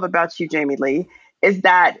I love about you, Jamie Lee, is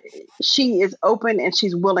that she is open and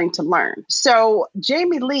she's willing to learn. So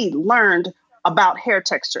Jamie Lee learned about hair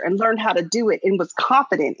texture and learned how to do it and was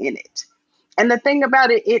confident in it. And the thing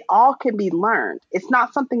about it, it all can be learned. It's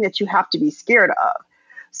not something that you have to be scared of.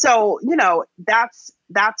 So,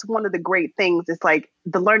 that's one of the great things. It's like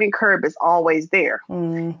the learning curve is always there.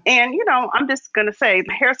 Mm. And, I'm just going to say,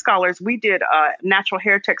 Hair Scholars, we did a natural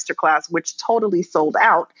hair texture class, which totally sold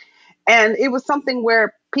out. And it was something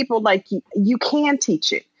where people like you can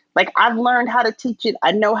teach it. Like, I've learned how to teach it.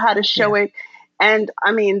 I know how to show it. And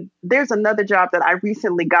there's another job that I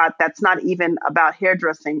recently got that's not even about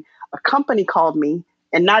hairdressing. A company called me,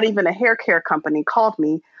 and not even a hair care company called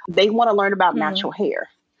me. They want to learn about natural hair.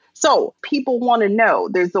 So people want to know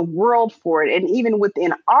there's a world for it. And even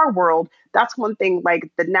within our world, that's one thing, like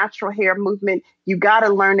the natural hair movement, you got to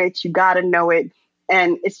learn it. You got to know it.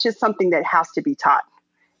 And it's just something that has to be taught.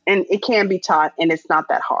 And it can be taught, and it's not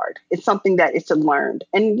that hard. It's something that it's learned.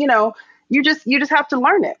 And, you just have to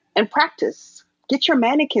learn it and practice. Get your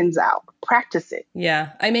mannequins out. Practice it. Yeah.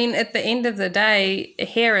 At the end of the day,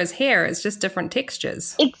 hair is hair. It's just different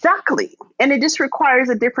textures. Exactly. And it just requires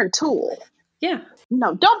a different tool. Yeah.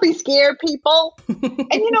 No, don't be scared, people.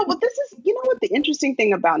 And what the interesting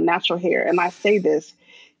thing about natural hair, and I say this,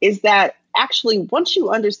 is that actually once you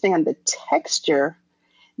understand the texture,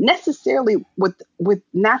 necessarily with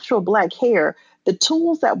natural Black hair, the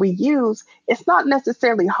tools that we use, it's not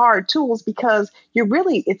necessarily hard tools because you're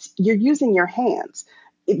using your hands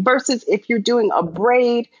versus if you're doing a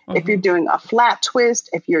braid, if you're doing a flat twist,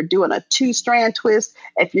 if you're doing a 2-strand twist,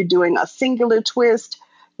 if you're doing a singular twist,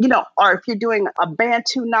 or if you're doing a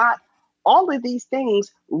Bantu knot. All of these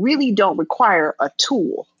things really don't require a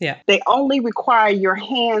tool. Yeah. They only require your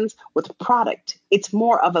hands with product. It's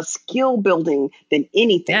more of a skill building than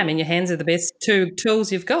anything. Yeah, your hands are the best two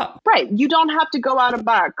tools you've got. Right. You don't have to go out and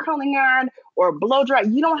buy a curling iron or a blow dry.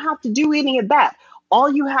 You don't have to do any of that. All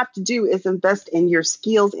you have to do is invest in your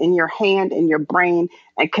skills, in your hand, in your brain,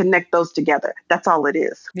 and connect those together. That's all it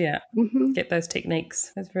is. Yeah. Mm-hmm. Get those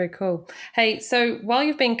techniques. That's very cool. Hey, so while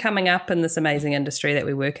you've been coming up in this amazing industry that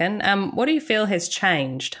we work in, what do you feel has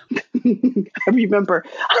changed? I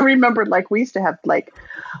remember like we used to have like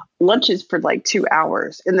lunches for like 2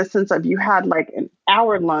 hours in the sense of you had like an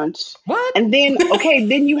hour lunch. What? And then,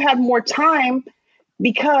 then you had more time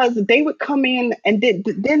because they would come in and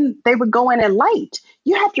then they would go in and light.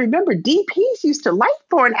 You have to remember, DPs used to light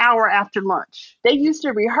for an hour after lunch. They used to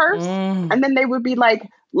rehearse and then they would be like,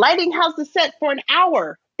 lighting how's the set for an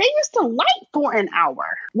hour. they used to light for an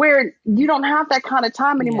hour, where you don't have that kind of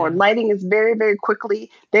time anymore. Yeah. Lighting is very, very quickly.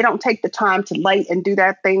 They don't take the time to light and do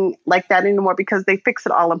that thing like that anymore because they fix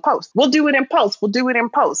it all in post. We'll do it in post. We'll do it in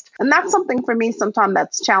post. And that's something for me sometimes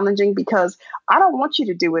that's challenging because I don't want you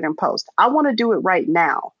to do it in post. I want to do it right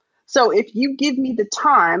now. So if you give me the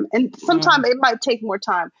time, and sometimes it might take more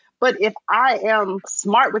time, but if I am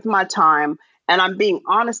smart with my time and I'm being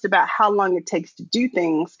honest about how long it takes to do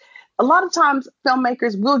things, a lot of times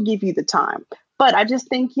filmmakers will give you the time. But I just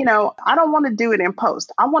think, I don't want to do it in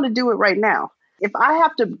post. I want to do it right now. If I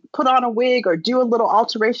have to put on a wig or do a little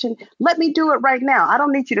alteration, let me do it right now. I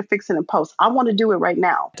don't need you to fix it in post. I want to do it right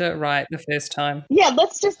now. Do it right the first time. Yeah,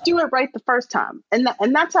 let's just do it right the first time. And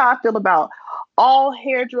that's how I feel about all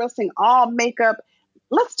hairdressing, all makeup.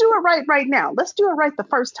 Let's do it right now. Let's do it right the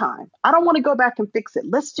first time. I don't want to go back and fix it.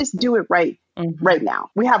 Let's just do it right now.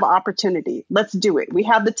 We have an opportunity. Let's do it. We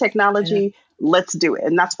have the technology. Yeah. Let's do it.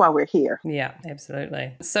 And that's why we're here. Yeah,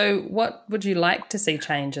 absolutely. So what would you like to see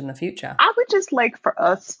change in the future? I would just like for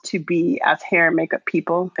us to be, as hair and makeup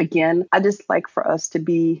people, again, I just like for us to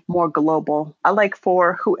be more global. I like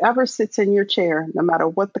for whoever sits in your chair, no matter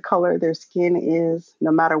what the color of their skin is,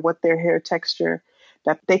 no matter what their hair texture,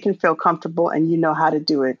 that they can feel comfortable and you know how to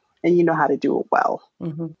do it and you know how to do it well.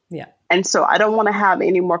 Yeah. And so I don't want to have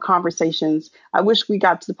any more conversations. I wish we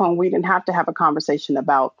got to the point where we didn't have to have a conversation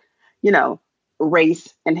about,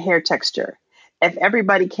 race and hair texture. If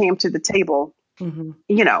everybody came to the table, and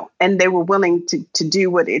they were willing to do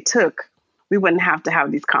what it took, we wouldn't have to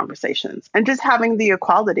have these conversations. And just having the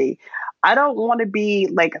equality. I don't want to be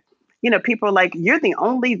like, people are like, you're the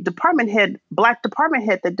only Black department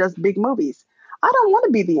head that does big movies. I don't want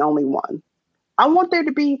to be the only one. I want there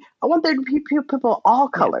to be people all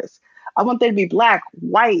colors. I want there to be Black,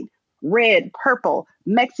 white, red, purple,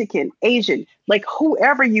 Mexican, Asian, like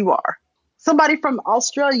whoever you are. Somebody from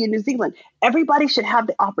Australia, New Zealand, everybody should have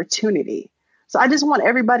the opportunity. So I just want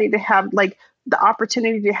everybody to have like the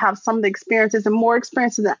opportunity to have some of the experiences and more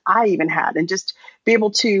experiences than I even had, and just be able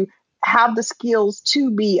to have the skills to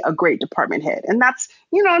be a great department head. And that's,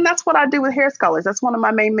 and that's what I do with Hair Scholars. That's one of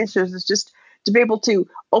my main missions, is just to be able to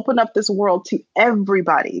open up this world to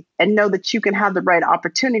everybody and know that you can have the right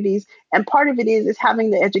opportunities. And part of it is having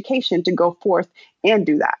the education to go forth and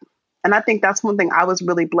do that. And I think that's one thing I was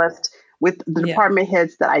really blessed with the department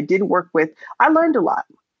heads that I did work with. I learned a lot.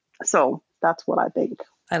 So that's what I think.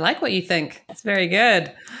 I like what you think. It's very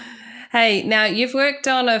good. Hey, now you've worked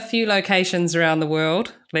on a few locations around the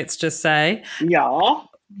world, let's just say. Yeah.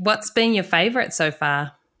 What's been your favorite so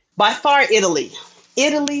far? By far, Italy.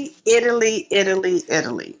 Italy.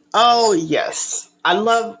 Oh, yes. I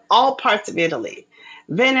love all parts of Italy.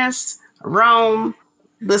 Venice, Rome.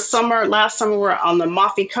 Last summer, we're on the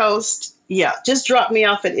Amalfi Coast. Yeah, just drop me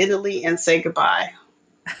off at Italy and say goodbye.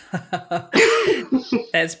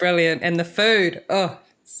 That's brilliant. And the food,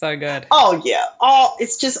 so good. Oh, yeah.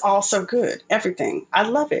 It's just all so good. Everything. I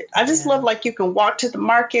love it. I just love, like, you can walk to the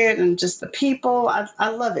market and just the people. I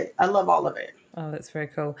love it. I love all of it. Oh, that's very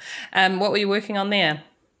cool. What were you working on there?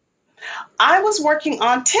 I was working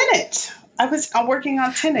on Tenet. I'm working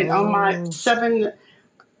on Tenet on my 7,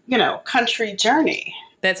 country journey.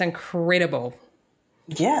 That's incredible.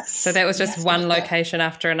 Yes. So that was just one location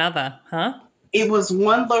after another, huh? It was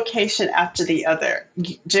one location after the other.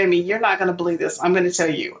 Jamie, you're not going to believe this. I'm going to tell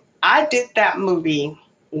you. I did that movie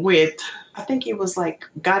with, I think it was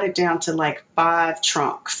got it down to 5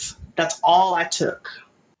 trunks. That's all I took.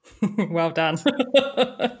 Well done.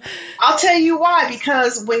 I'll tell you why.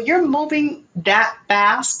 Because when you're moving that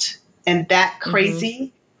fast and that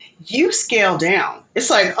crazy, you scale down. It's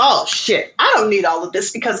like, oh, shit, I don't need all of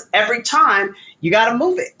this, because every time you got to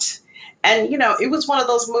move it. And, it was one of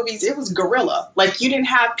those movies, it was guerrilla. You didn't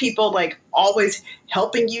have people always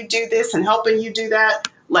helping you do this and helping you do that.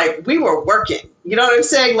 We were working, you know what I'm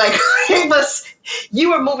saying?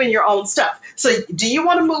 You were moving your own stuff. So do you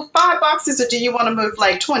want to move 5 boxes or do you want to move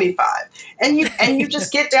 25? And you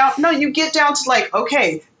just get down. No, you get down to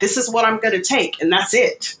okay, this is what I'm going to take. And that's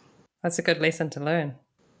it. That's a good lesson to learn.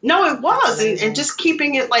 No, it was. And just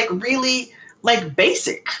keeping it really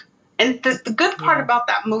basic. And the good part about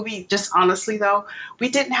that movie, just honestly though, we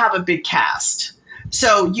didn't have a big cast.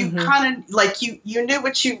 So you kind of you knew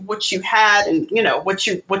what you had and what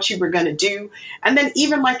you were going to do. And then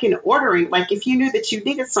even in ordering, if you knew that you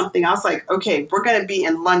needed something, I was like, okay, we're going to be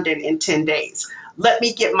in London in 10 days. Let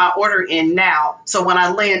me get my order in now. So when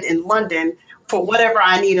I land in London for whatever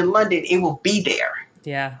I need in London, it will be there.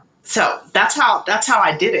 Yeah. So that's how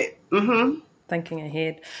I did it. Thinking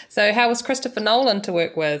ahead. So how was Christopher Nolan to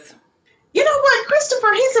work with? You know what,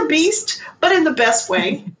 Christopher, he's a beast, but in the best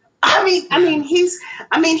way.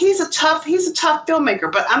 He's a tough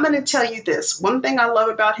filmmaker, but I'm going to tell you this. One thing I love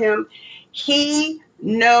about him, he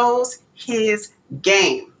knows his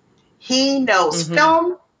game. He knows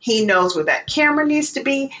film. He knows where that camera needs to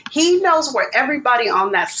be. He knows where everybody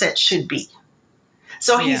on that set should be.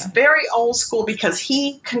 So he's very old school because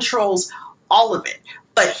he controls all of it.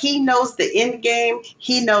 But he knows the end game.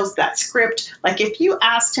 He knows that script. Like if you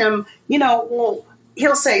asked him,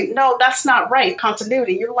 he'll say, no, that's not right.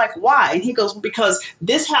 Continuity. You're like, why? And he goes, because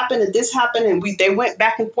this happened and they went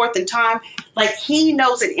back and forth in time. Like he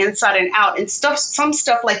knows it inside and out and some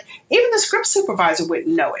stuff like even the script supervisor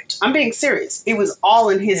wouldn't know it. I'm being serious. It was all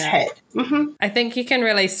in his head. Mm-hmm. I think you can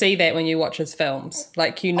really see that when you watch his films.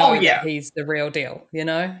 Like, that he's the real deal,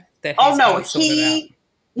 that he's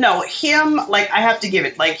him, like I have to give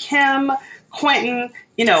it, like him, Quentin,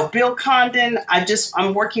 Bill Condon.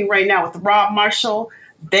 I'm working right now with Rob Marshall.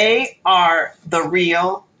 They are the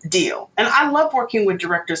real deal. And I love working with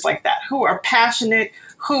directors like that who are passionate,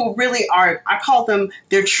 who really are, I call them,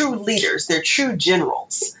 they're true leaders. They're true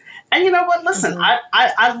generals. And you know what? Listen,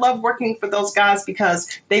 I love working for those guys because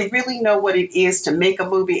they really know what it is to make a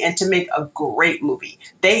movie and to make a great movie.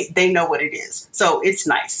 They know what it is. So it's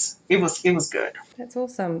nice. It was good. That's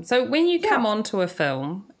awesome. So when you come onto a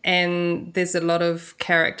film and there's a lot of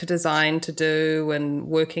character design to do and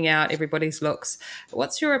working out everybody's looks,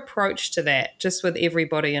 what's your approach to that, just with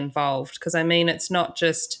everybody involved? Because, it's not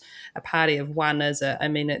just a party of one, is it?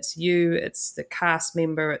 It's you, it's the cast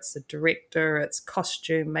member, it's the director, it's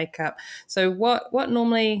costume, makeup. So what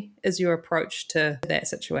normally is your approach to that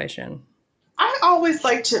situation? I always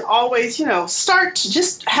like to start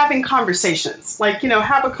just having conversations,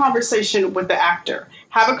 have a conversation with the actor,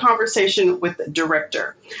 have a conversation with the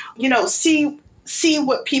director, see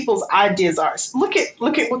what people's ideas are. Look at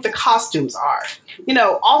what the costumes are,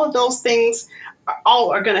 all of those things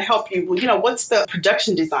all are going to help you. What's the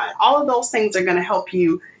production design? All of those things are going to help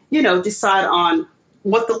you, decide on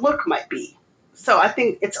what the look might be. So I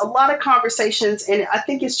think it's a lot of conversations, and I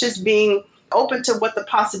think it's just being open to what the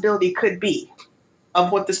possibility could be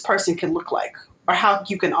of what this person can look like or how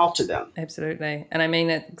you can alter them. Absolutely.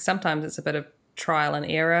 And sometimes it's a bit of trial and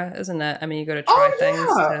error, isn't it? You got to try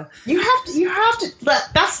things. You have to.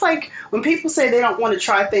 That's like when people say they don't want to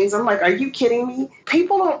try things. I'm like, are you kidding me?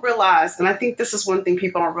 People don't realize, and I think this is one thing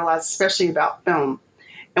people don't realize, especially about film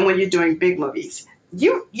and when you're doing big movies.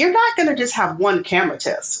 You're not going to just have one camera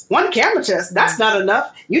test. One camera test, that's not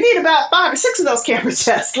enough. You need about 5 or 6 of those camera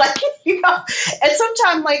tests. And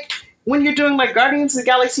sometimes when you're doing Guardians of the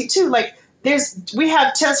Galaxy 2, we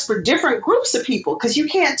have tests for different groups of people because you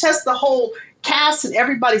can't test the whole cast and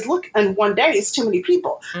everybody's look in one day. It's too many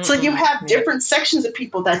people. So you have different sections of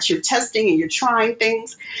people that you're testing and you're trying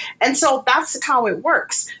things. And so that's how it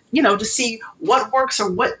works, to see what works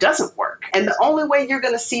or what doesn't work. And the only way you're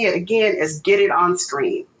going to see it again is get it on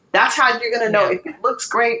screen. That's how you're going to know if it looks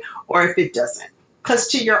great or if it doesn't. Because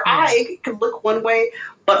to your eye, it can look one way,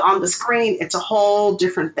 but on the screen, it's a whole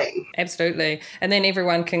different thing. Absolutely. And then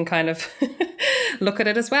everyone can kind of look at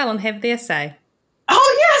it as well and have their say.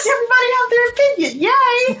 Oh, yes, everybody have their opinion.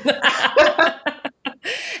 Yay!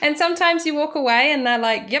 And sometimes you walk away and they're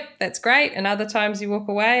like, yep, that's great. And other times you walk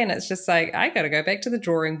away and it's just like, I got to go back to the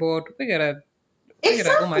drawing board. We got to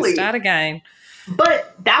almost start again.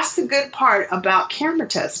 But that's the good part about camera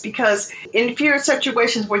tests, because in fewer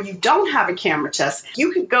situations where you don't have a camera test,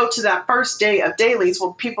 you could go to that first day of dailies.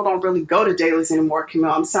 Well, people don't really go to dailies anymore,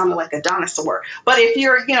 Camille. I'm sounding like a dinosaur. But if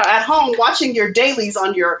you're, at home watching your dailies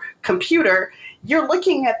on your computer, you're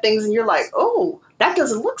looking at things and you're like, oh, that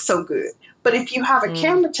doesn't look so good. But if you have a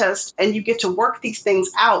camera test and you get to work these things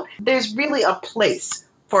out, there's really a place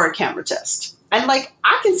for a camera test. And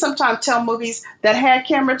I can sometimes tell movies that had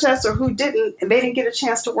camera tests or who didn't, and they didn't get a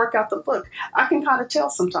chance to work out the look. I can kind of tell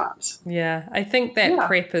sometimes. Yeah, I think that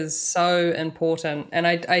prep is so important. And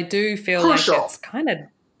I do feel crucial. Like it's kind of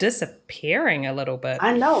disappearing a little bit.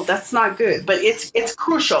 I know that's not good, but it's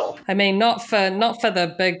crucial. Not for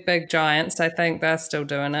the big giants. I think they're still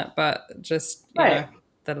doing it, but just you know,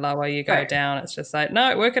 the lower you go down, it's just like,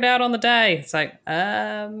 no, work it out on the day. It's like,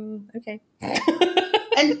 okay.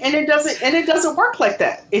 And it doesn't work like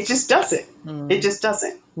that. It just doesn't. It just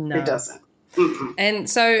doesn't. No. It doesn't. Mm-mm. And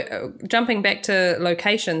so jumping back to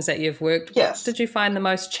locations that you've worked, what did you find the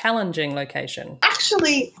most challenging location?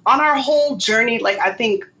 Actually, on our whole journey, I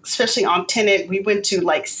think especially on Tenet, we went to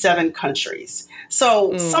like 7 countries.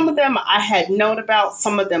 So some of them I had known about,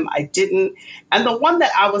 some of them I didn't. And the one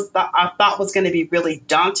that I thought was going to be really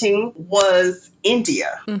daunting was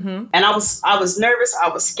India. And I was nervous, I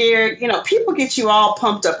was scared. You know, people get you all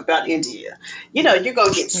pumped up about India. You know, you're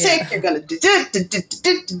going to get sick, you're going to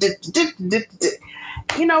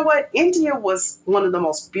You know what? India was one of the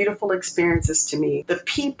most beautiful experiences to me. The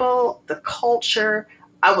people, the culture,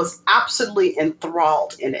 I was absolutely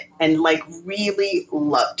enthralled in it and like really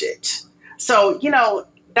loved it. So, you know,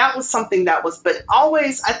 that was something that was, but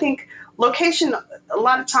always, I think location a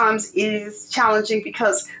lot of times is challenging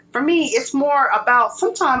because for me, it's more about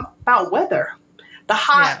sometimes about weather, the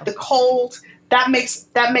hot, the cold, that makes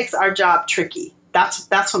our job tricky. That's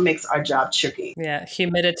what makes our job tricky. Yeah.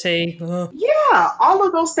 Humidity. Ugh. Yeah. All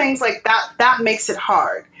of those things like that makes it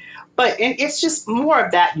hard. But it's just more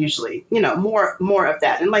of that usually, you know, more of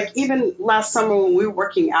that. And like even last summer when we were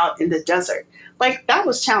working out in the desert, like that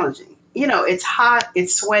was challenging. You know, it's hot,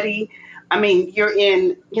 it's sweaty. I mean, you're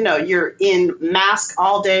in mask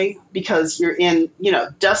all day because you're in, you know,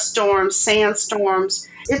 dust storms, sandstorms.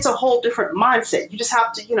 It's a whole different mindset. You just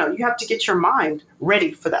have to, you have to get your mind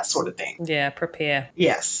ready for that sort of thing. Yeah, prepare.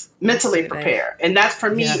 Yes, mentally prepare. And that for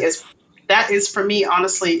me is for me,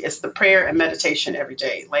 honestly, it's the prayer and meditation every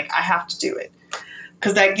day. Like I have to do it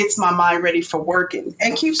because that gets my mind ready for work and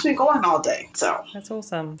keeps me going all day. So that's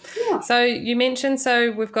awesome. Yeah. So you mentioned,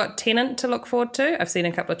 we've got Tenet to look forward to. I've seen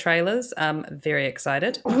a couple of trailers. I'm very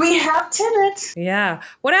excited. We have Tenet. Yeah.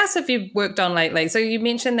 What else have you worked on lately? So you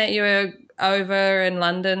mentioned that you were over in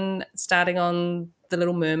London starting on The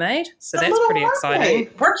Little Mermaid. So that's pretty exciting.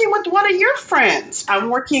 Working with one of your friends. I'm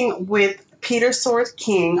working with Peter Sword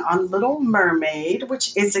King on Little Mermaid,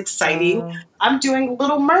 which is exciting. I'm doing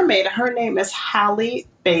Little Mermaid. Her name is Halle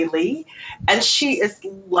Bailey, and she is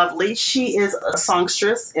lovely. She is a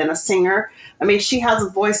songstress and a singer. I mean, she has a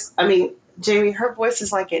voice. I mean, Jamie, her voice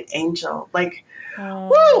is like an angel. Like,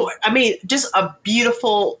 woo! I mean, just a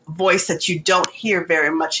beautiful voice that you don't hear very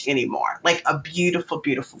much anymore. Like a beautiful,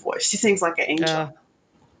 beautiful voice. She sings like an angel.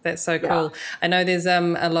 That's so cool. I know there's a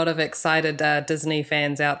lot of excited Disney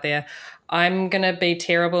fans out there. I'm going to be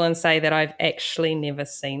terrible and say that I've actually never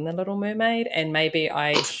seen The Little Mermaid, and maybe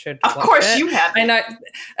I should watch it. Of course you have. I know.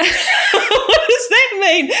 What does that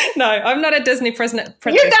mean? No, I'm not a Disney princess.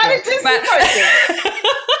 You're not a Disney person.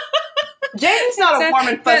 Jamie's not a warm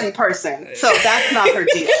and fuzzy person, so that's not her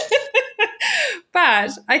deal.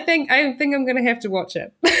 But I think I'm going to have to watch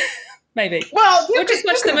it. Maybe. Well, or just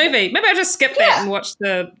watch the movie. Maybe I'll just skip that and watch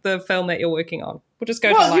the film that you're working on. We'll just go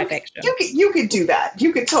to live action. You could do that.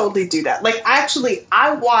 You could totally do that. Like actually,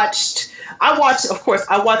 I watched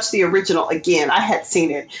the original again. I had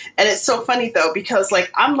seen it, and it's so funny though because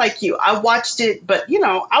like I'm like you. I watched it, but you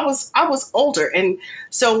know I was older, and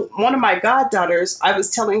so one of my goddaughters, I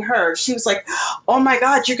was telling her, she was like, "Oh my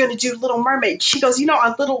God, you're going to do Little Mermaid." She goes,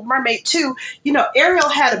 on Little Mermaid 2, Ariel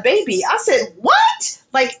had a baby. I said, "What?"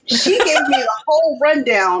 Like she gave me the whole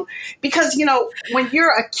rundown because, when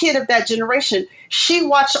you're a kid of that generation, she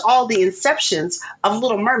watched all the inceptions of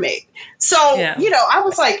Little Mermaid. So, I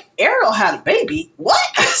was like, Ariel had a baby.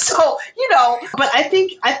 What? So, but I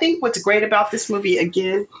think what's great about this movie,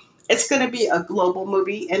 again, it's going to be a global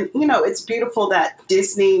movie. And, it's beautiful that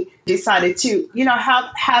Disney decided to,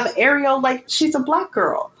 have Ariel like she's a Black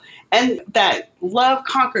girl. And that love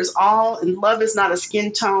conquers all, and love is not a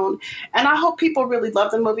skin tone. And I hope people really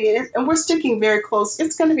love the movie. And we're sticking very close.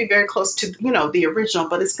 It's going to be very close to, the original,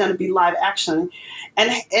 but it's going to be live action. And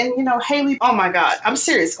Haley, oh my God, I'm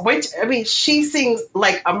serious. She sings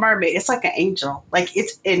like a mermaid. It's like an angel. Like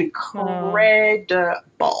it's incredible.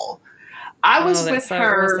 I was with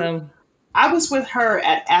her. Awesome. I was with her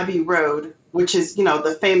at Abbey Road, which is,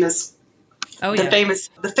 the famous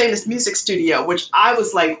the famous music studio, which I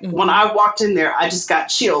was like, when I walked in there, I just got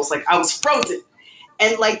chills. Like I was frozen.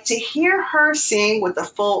 And like to hear her sing with the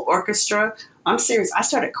full orchestra, I'm serious. I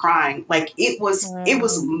started crying. Like it was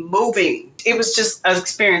moving. It was just an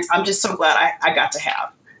experience. I'm just so glad I got to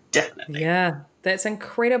have. Definitely. Yeah. That's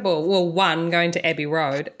incredible. Well, 1, going to Abbey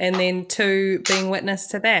Road, and then 2, being witness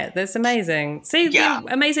to that. That's amazing. See, the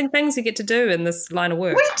amazing things you get to do in this line of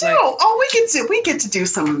work. We do. We get to do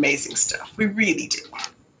some amazing stuff. We really do.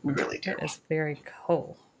 We really do. That is very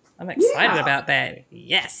cool. I'm excited about that.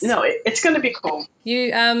 Yes. No, it's going to be cool.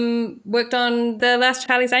 You worked on the last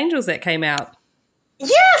Charlie's Angels that came out.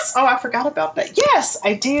 Yes. Oh, I forgot about that. Yes,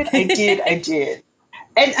 I did. I did.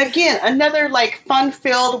 And again, another like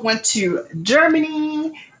fun-filled, went to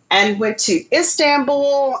Germany and went to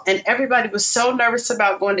Istanbul, and everybody was so nervous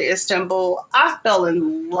about going to Istanbul. I fell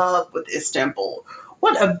in love with Istanbul.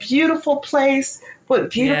 What a beautiful place with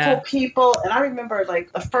beautiful Yeah. people. And I remember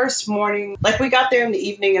like the first morning, like we got there in the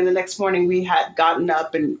evening and the next morning we had gotten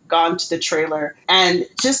up and gone to the trailer, and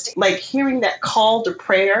just like hearing that call to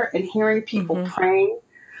prayer and hearing people praying,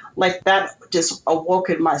 like that just awoke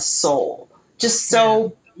in my soul. Just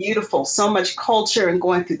so beautiful, so much culture, and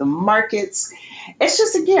going through the markets. It's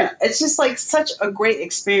just, again, it's just like such a great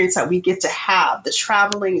experience that we get to have, the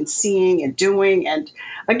traveling and seeing and doing. And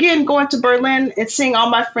again, going to Berlin and seeing all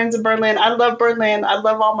my friends in Berlin. I love Berlin. I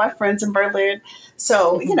love all my friends in Berlin.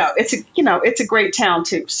 So, it's a great town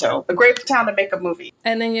too. So a great town to make a movie.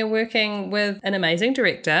 And then you're working with an amazing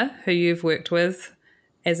director who you've worked with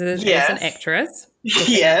as an actress,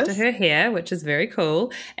 looking after Yes. her hair, which is very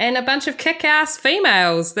cool, and a bunch of kick-ass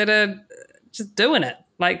females that are just doing it.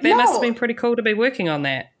 Like, that must have been pretty cool to be working on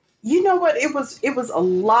that. You know what? It was a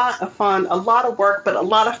lot of fun, a lot of work, but a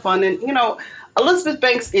lot of fun. And Elizabeth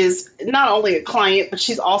Banks is not only a client, but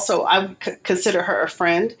she's also, I would consider her a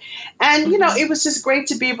friend. And it was just great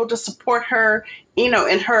to be able to support her, in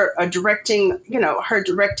her directing, her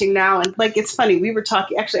directing now. And like, it's funny, we were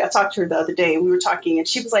talking. Actually, I talked to her the other day, and we were talking, and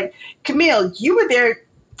she was like, "Camille, you were there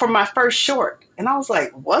for my first short," and I was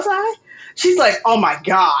like, "Was I?" She's like, "Oh my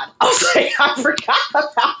God." I was like, "I forgot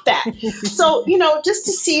about that." So, just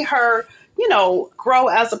to see her, grow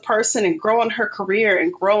as a person and grow in her career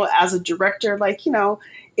and grow as a director, like,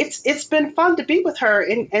 it's been fun to be with her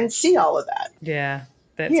and see all of that. Yeah,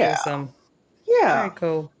 that's awesome. Yeah. Very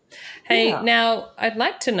cool. Hey, now I'd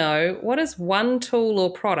like to know, what is one tool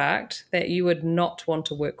or product that you would not want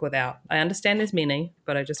to work without? I understand there's many,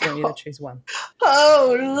 but I just want you to choose one.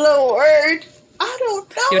 Oh, Lord. I don't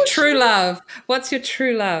know. Your true love. What's your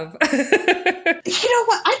true love? You know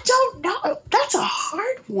what? I don't know. That's a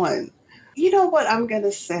hard one. You know what I'm going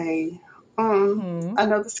to say? I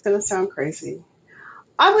know this is going to sound crazy.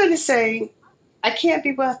 I'm going to say I can't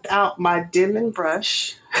be without my Dim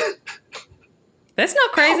brush. That's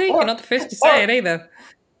not crazy. You're not the first to say it either.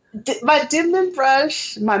 My Dim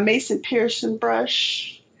brush, my Mason Pearson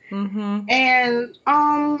brush, and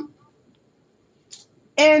I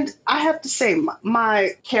have to say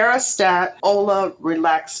my Kerastase Ola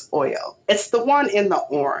Relax Oil. It's the one in the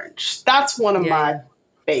orange. That's one of my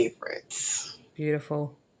favorites.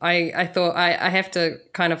 Beautiful. I thought I have to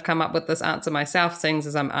kind of come up with this answer myself, seeing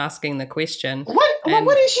as I'm asking the question.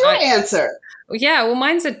 What is your answer? Yeah, well,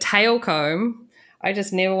 mine's a tail comb. I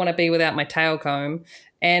just never want to be without my tail comb.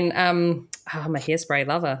 And I'm a hairspray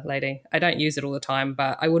lover, lady. I don't use it all the time,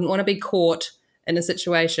 but I wouldn't want to be caught in a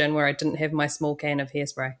situation where I didn't have my small can of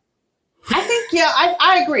hairspray. I think,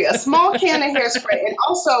 I agree. A small can of hairspray. And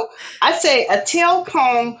also, I'd say a tail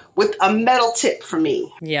comb with a metal tip for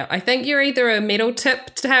me. Yeah, I think you're either a metal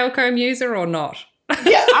tip tail comb user or not.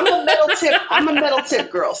 Yeah, I'm a metal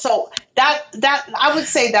tip girl. So that I would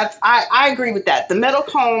say that I agree with that. The metal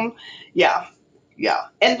comb, yeah.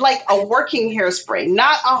 And like a working hairspray,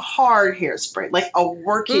 not a hard hairspray, like a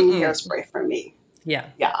working hairspray for me. Yeah,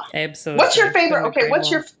 absolutely. What's your favorite? Okay,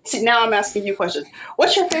 see, now I'm asking you questions.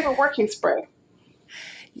 What's your favorite working spray?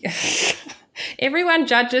 Everyone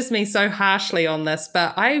judges me so harshly on this,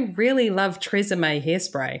 but I really love Tresemme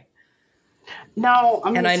hairspray. No,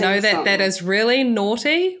 and I know that is really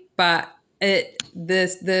naughty, but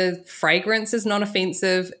the fragrance is not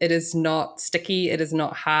offensive. It is not sticky. It is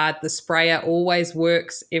not hard. The sprayer always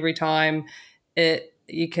works every time.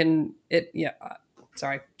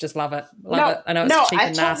 Sorry, just love it. Love it. I know it's cheap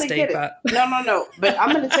and nasty, but no. But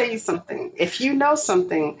I'm going to tell you something. If you know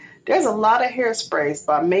something, there's a lot of hairsprays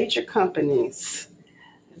by major companies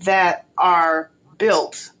that are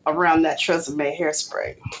built around that Tresemme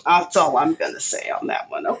hairspray. That's all I'm going to say on that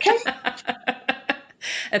one. Okay.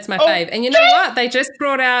 It's my fave. And you know what? They just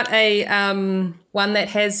brought out a one that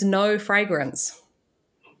has no fragrance.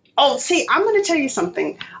 Oh, see, I'm going to tell you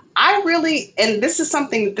something. And this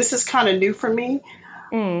is kind of new for me.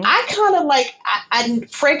 I kind of like,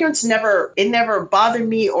 fragrance never bothered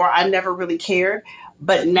me, or I never really cared.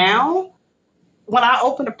 But now when I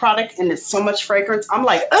open a product and it's so much fragrance, I'm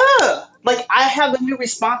like, ugh, like I have a new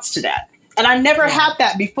response to that. And I never had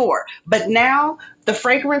that before. But now the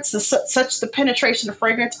fragrance, the penetration of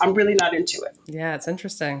fragrance, I'm really not into it. Yeah, it's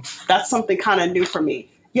interesting. That's something kind of new for me.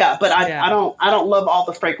 Yeah, but I don't love all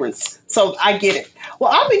the fragrance. So I get it. Well,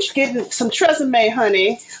 I'll be getting some Tresemme,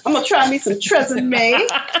 honey. I'm going to try me some Tresemme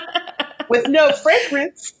with no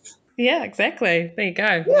fragrance. Yeah, exactly. There you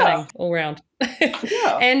go. Yeah. Winning all round.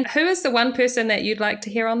 Yeah. And who is the one person that you'd like to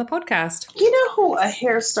hear on the podcast? You know who a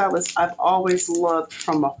hairstylist I've always loved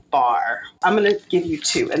from afar? I'm going to give you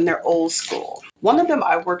two, and they're old school. One of them,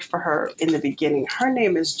 I worked for her in the beginning. Her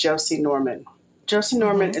name is Josie Norman. Josie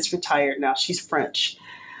Norman is retired now. She's French.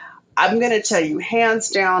 I'm going to tell you, hands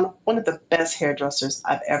down, one of the best hairdressers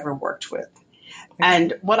I've ever worked with.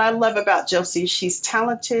 And what I love about Josie, she's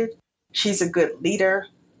talented, she's a good leader,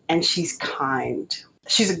 and she's kind.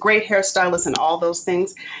 She's a great hairstylist and all those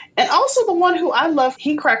things. And also the one who I love,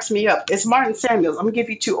 he cracks me up, is Martin Samuels. I'm going to give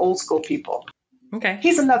you two old school people. Okay.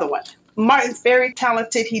 He's another one. Martin's very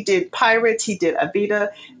talented. He did Pirates, he did Evita,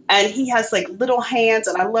 and he has like little hands,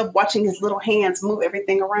 and I love watching his little hands move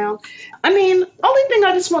everything around. I mean, only thing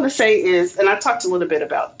I just want to say is, and I talked a little bit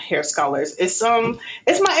about Hair Scholars, it's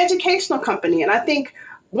my educational company, and I think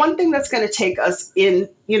one thing that's going to take us into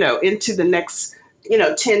the next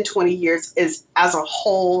 10, 20 years is as a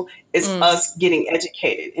whole is us getting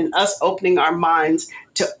educated and us opening our minds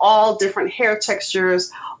to all different hair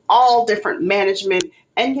textures, all different management,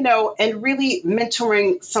 and really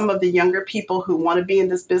mentoring some of the younger people who want to be in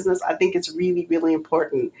this business. I think it's really, really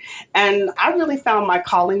important. And I really found my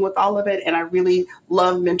calling with all of it. And I really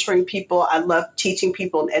love mentoring people. I love teaching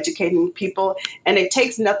people and educating people. And it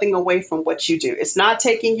takes nothing away from what you do. It's not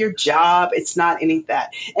taking your job. It's not any of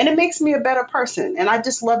that. And it makes me a better person. And I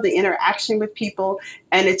just love the interaction with people.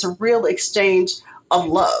 And it's a real exchange of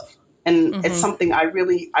love. And it's something I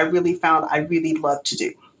really found I really love to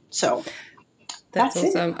do. So that's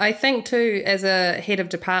awesome. I think too, as a head of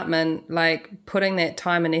department, like putting that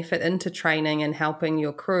time and effort into training and helping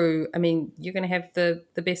your crew, I mean, you're going to have the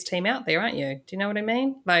best team out there, aren't you? Do you know what I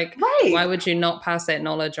mean? Like, Why would you not pass that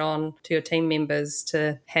knowledge on to your team members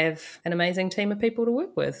to have an amazing team of people to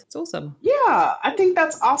work with? It's awesome. Yeah, I think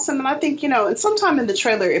that's awesome. And I think, and sometime in the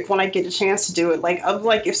trailer, when I get a chance to do it, like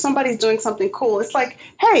if somebody's doing something cool, it's like,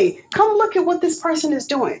 hey, come look at what this person is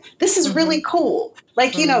doing. This is really cool.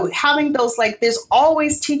 Like, having those, there's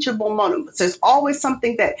always teachable moments. There's always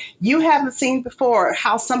something that you haven't seen before,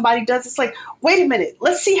 how somebody does. It's like, wait a minute,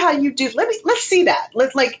 let's see how you do. Let's see that.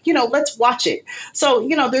 Let's watch it. So,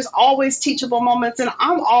 there's always teachable moments. And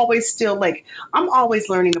I'm always I'm always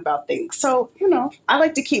learning about things. So, I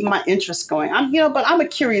like to keep my interest going. But I'm a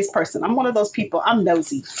curious person. I'm one of those people. I'm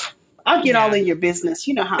nosy. I'll get all in your business.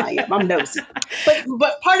 You know how I am. I'm nosy.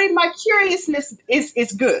 But part of my curiousness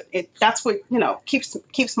is good. That's what,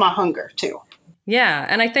 keeps my hunger too. Yeah.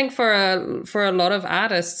 And I think for a lot of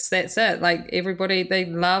artists, that's it. Like everybody, they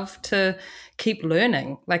love to keep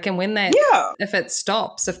learning. Like, and when that, if it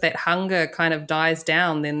stops, if that hunger kind of dies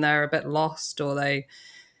down, then they're a bit lost or they,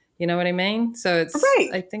 you know what I mean? So it's,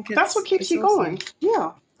 I think that's what keeps you going.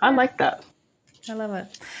 Yeah. I like that. I love it.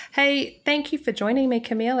 Hey, thank you for joining me,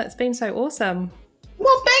 Camille. It's been so awesome.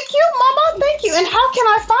 Well, thank you, Mama. Thank you. And how can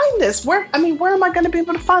I find this? Where am I going to be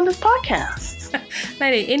able to find this podcast?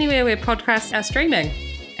 Lady, anywhere where podcasts are streaming.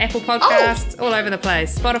 Apple Podcasts, all over the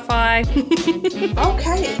place. Spotify.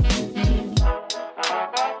 Okay.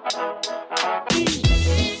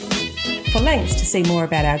 For links to see more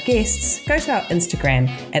about our guests, go to our Instagram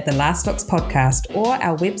at The Last Looks Podcast or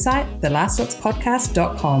our website,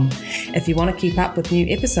 thelastlookspodcast.com. If you want to keep up with new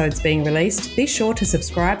episodes being released, be sure to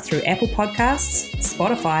subscribe through Apple Podcasts,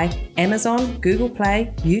 Spotify, Amazon, Google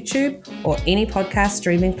Play, YouTube, or any podcast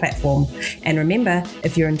streaming platform. And remember,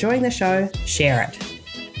 if you're enjoying the show, share it.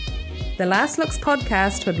 The Last Looks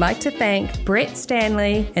Podcast would like to thank Brett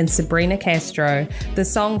Stanley and Sabrina Castro. The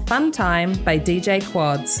song Fun Time by DJ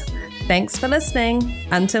Quads. Thanks for listening.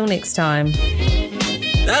 Until next time.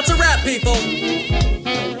 That's a wrap, people.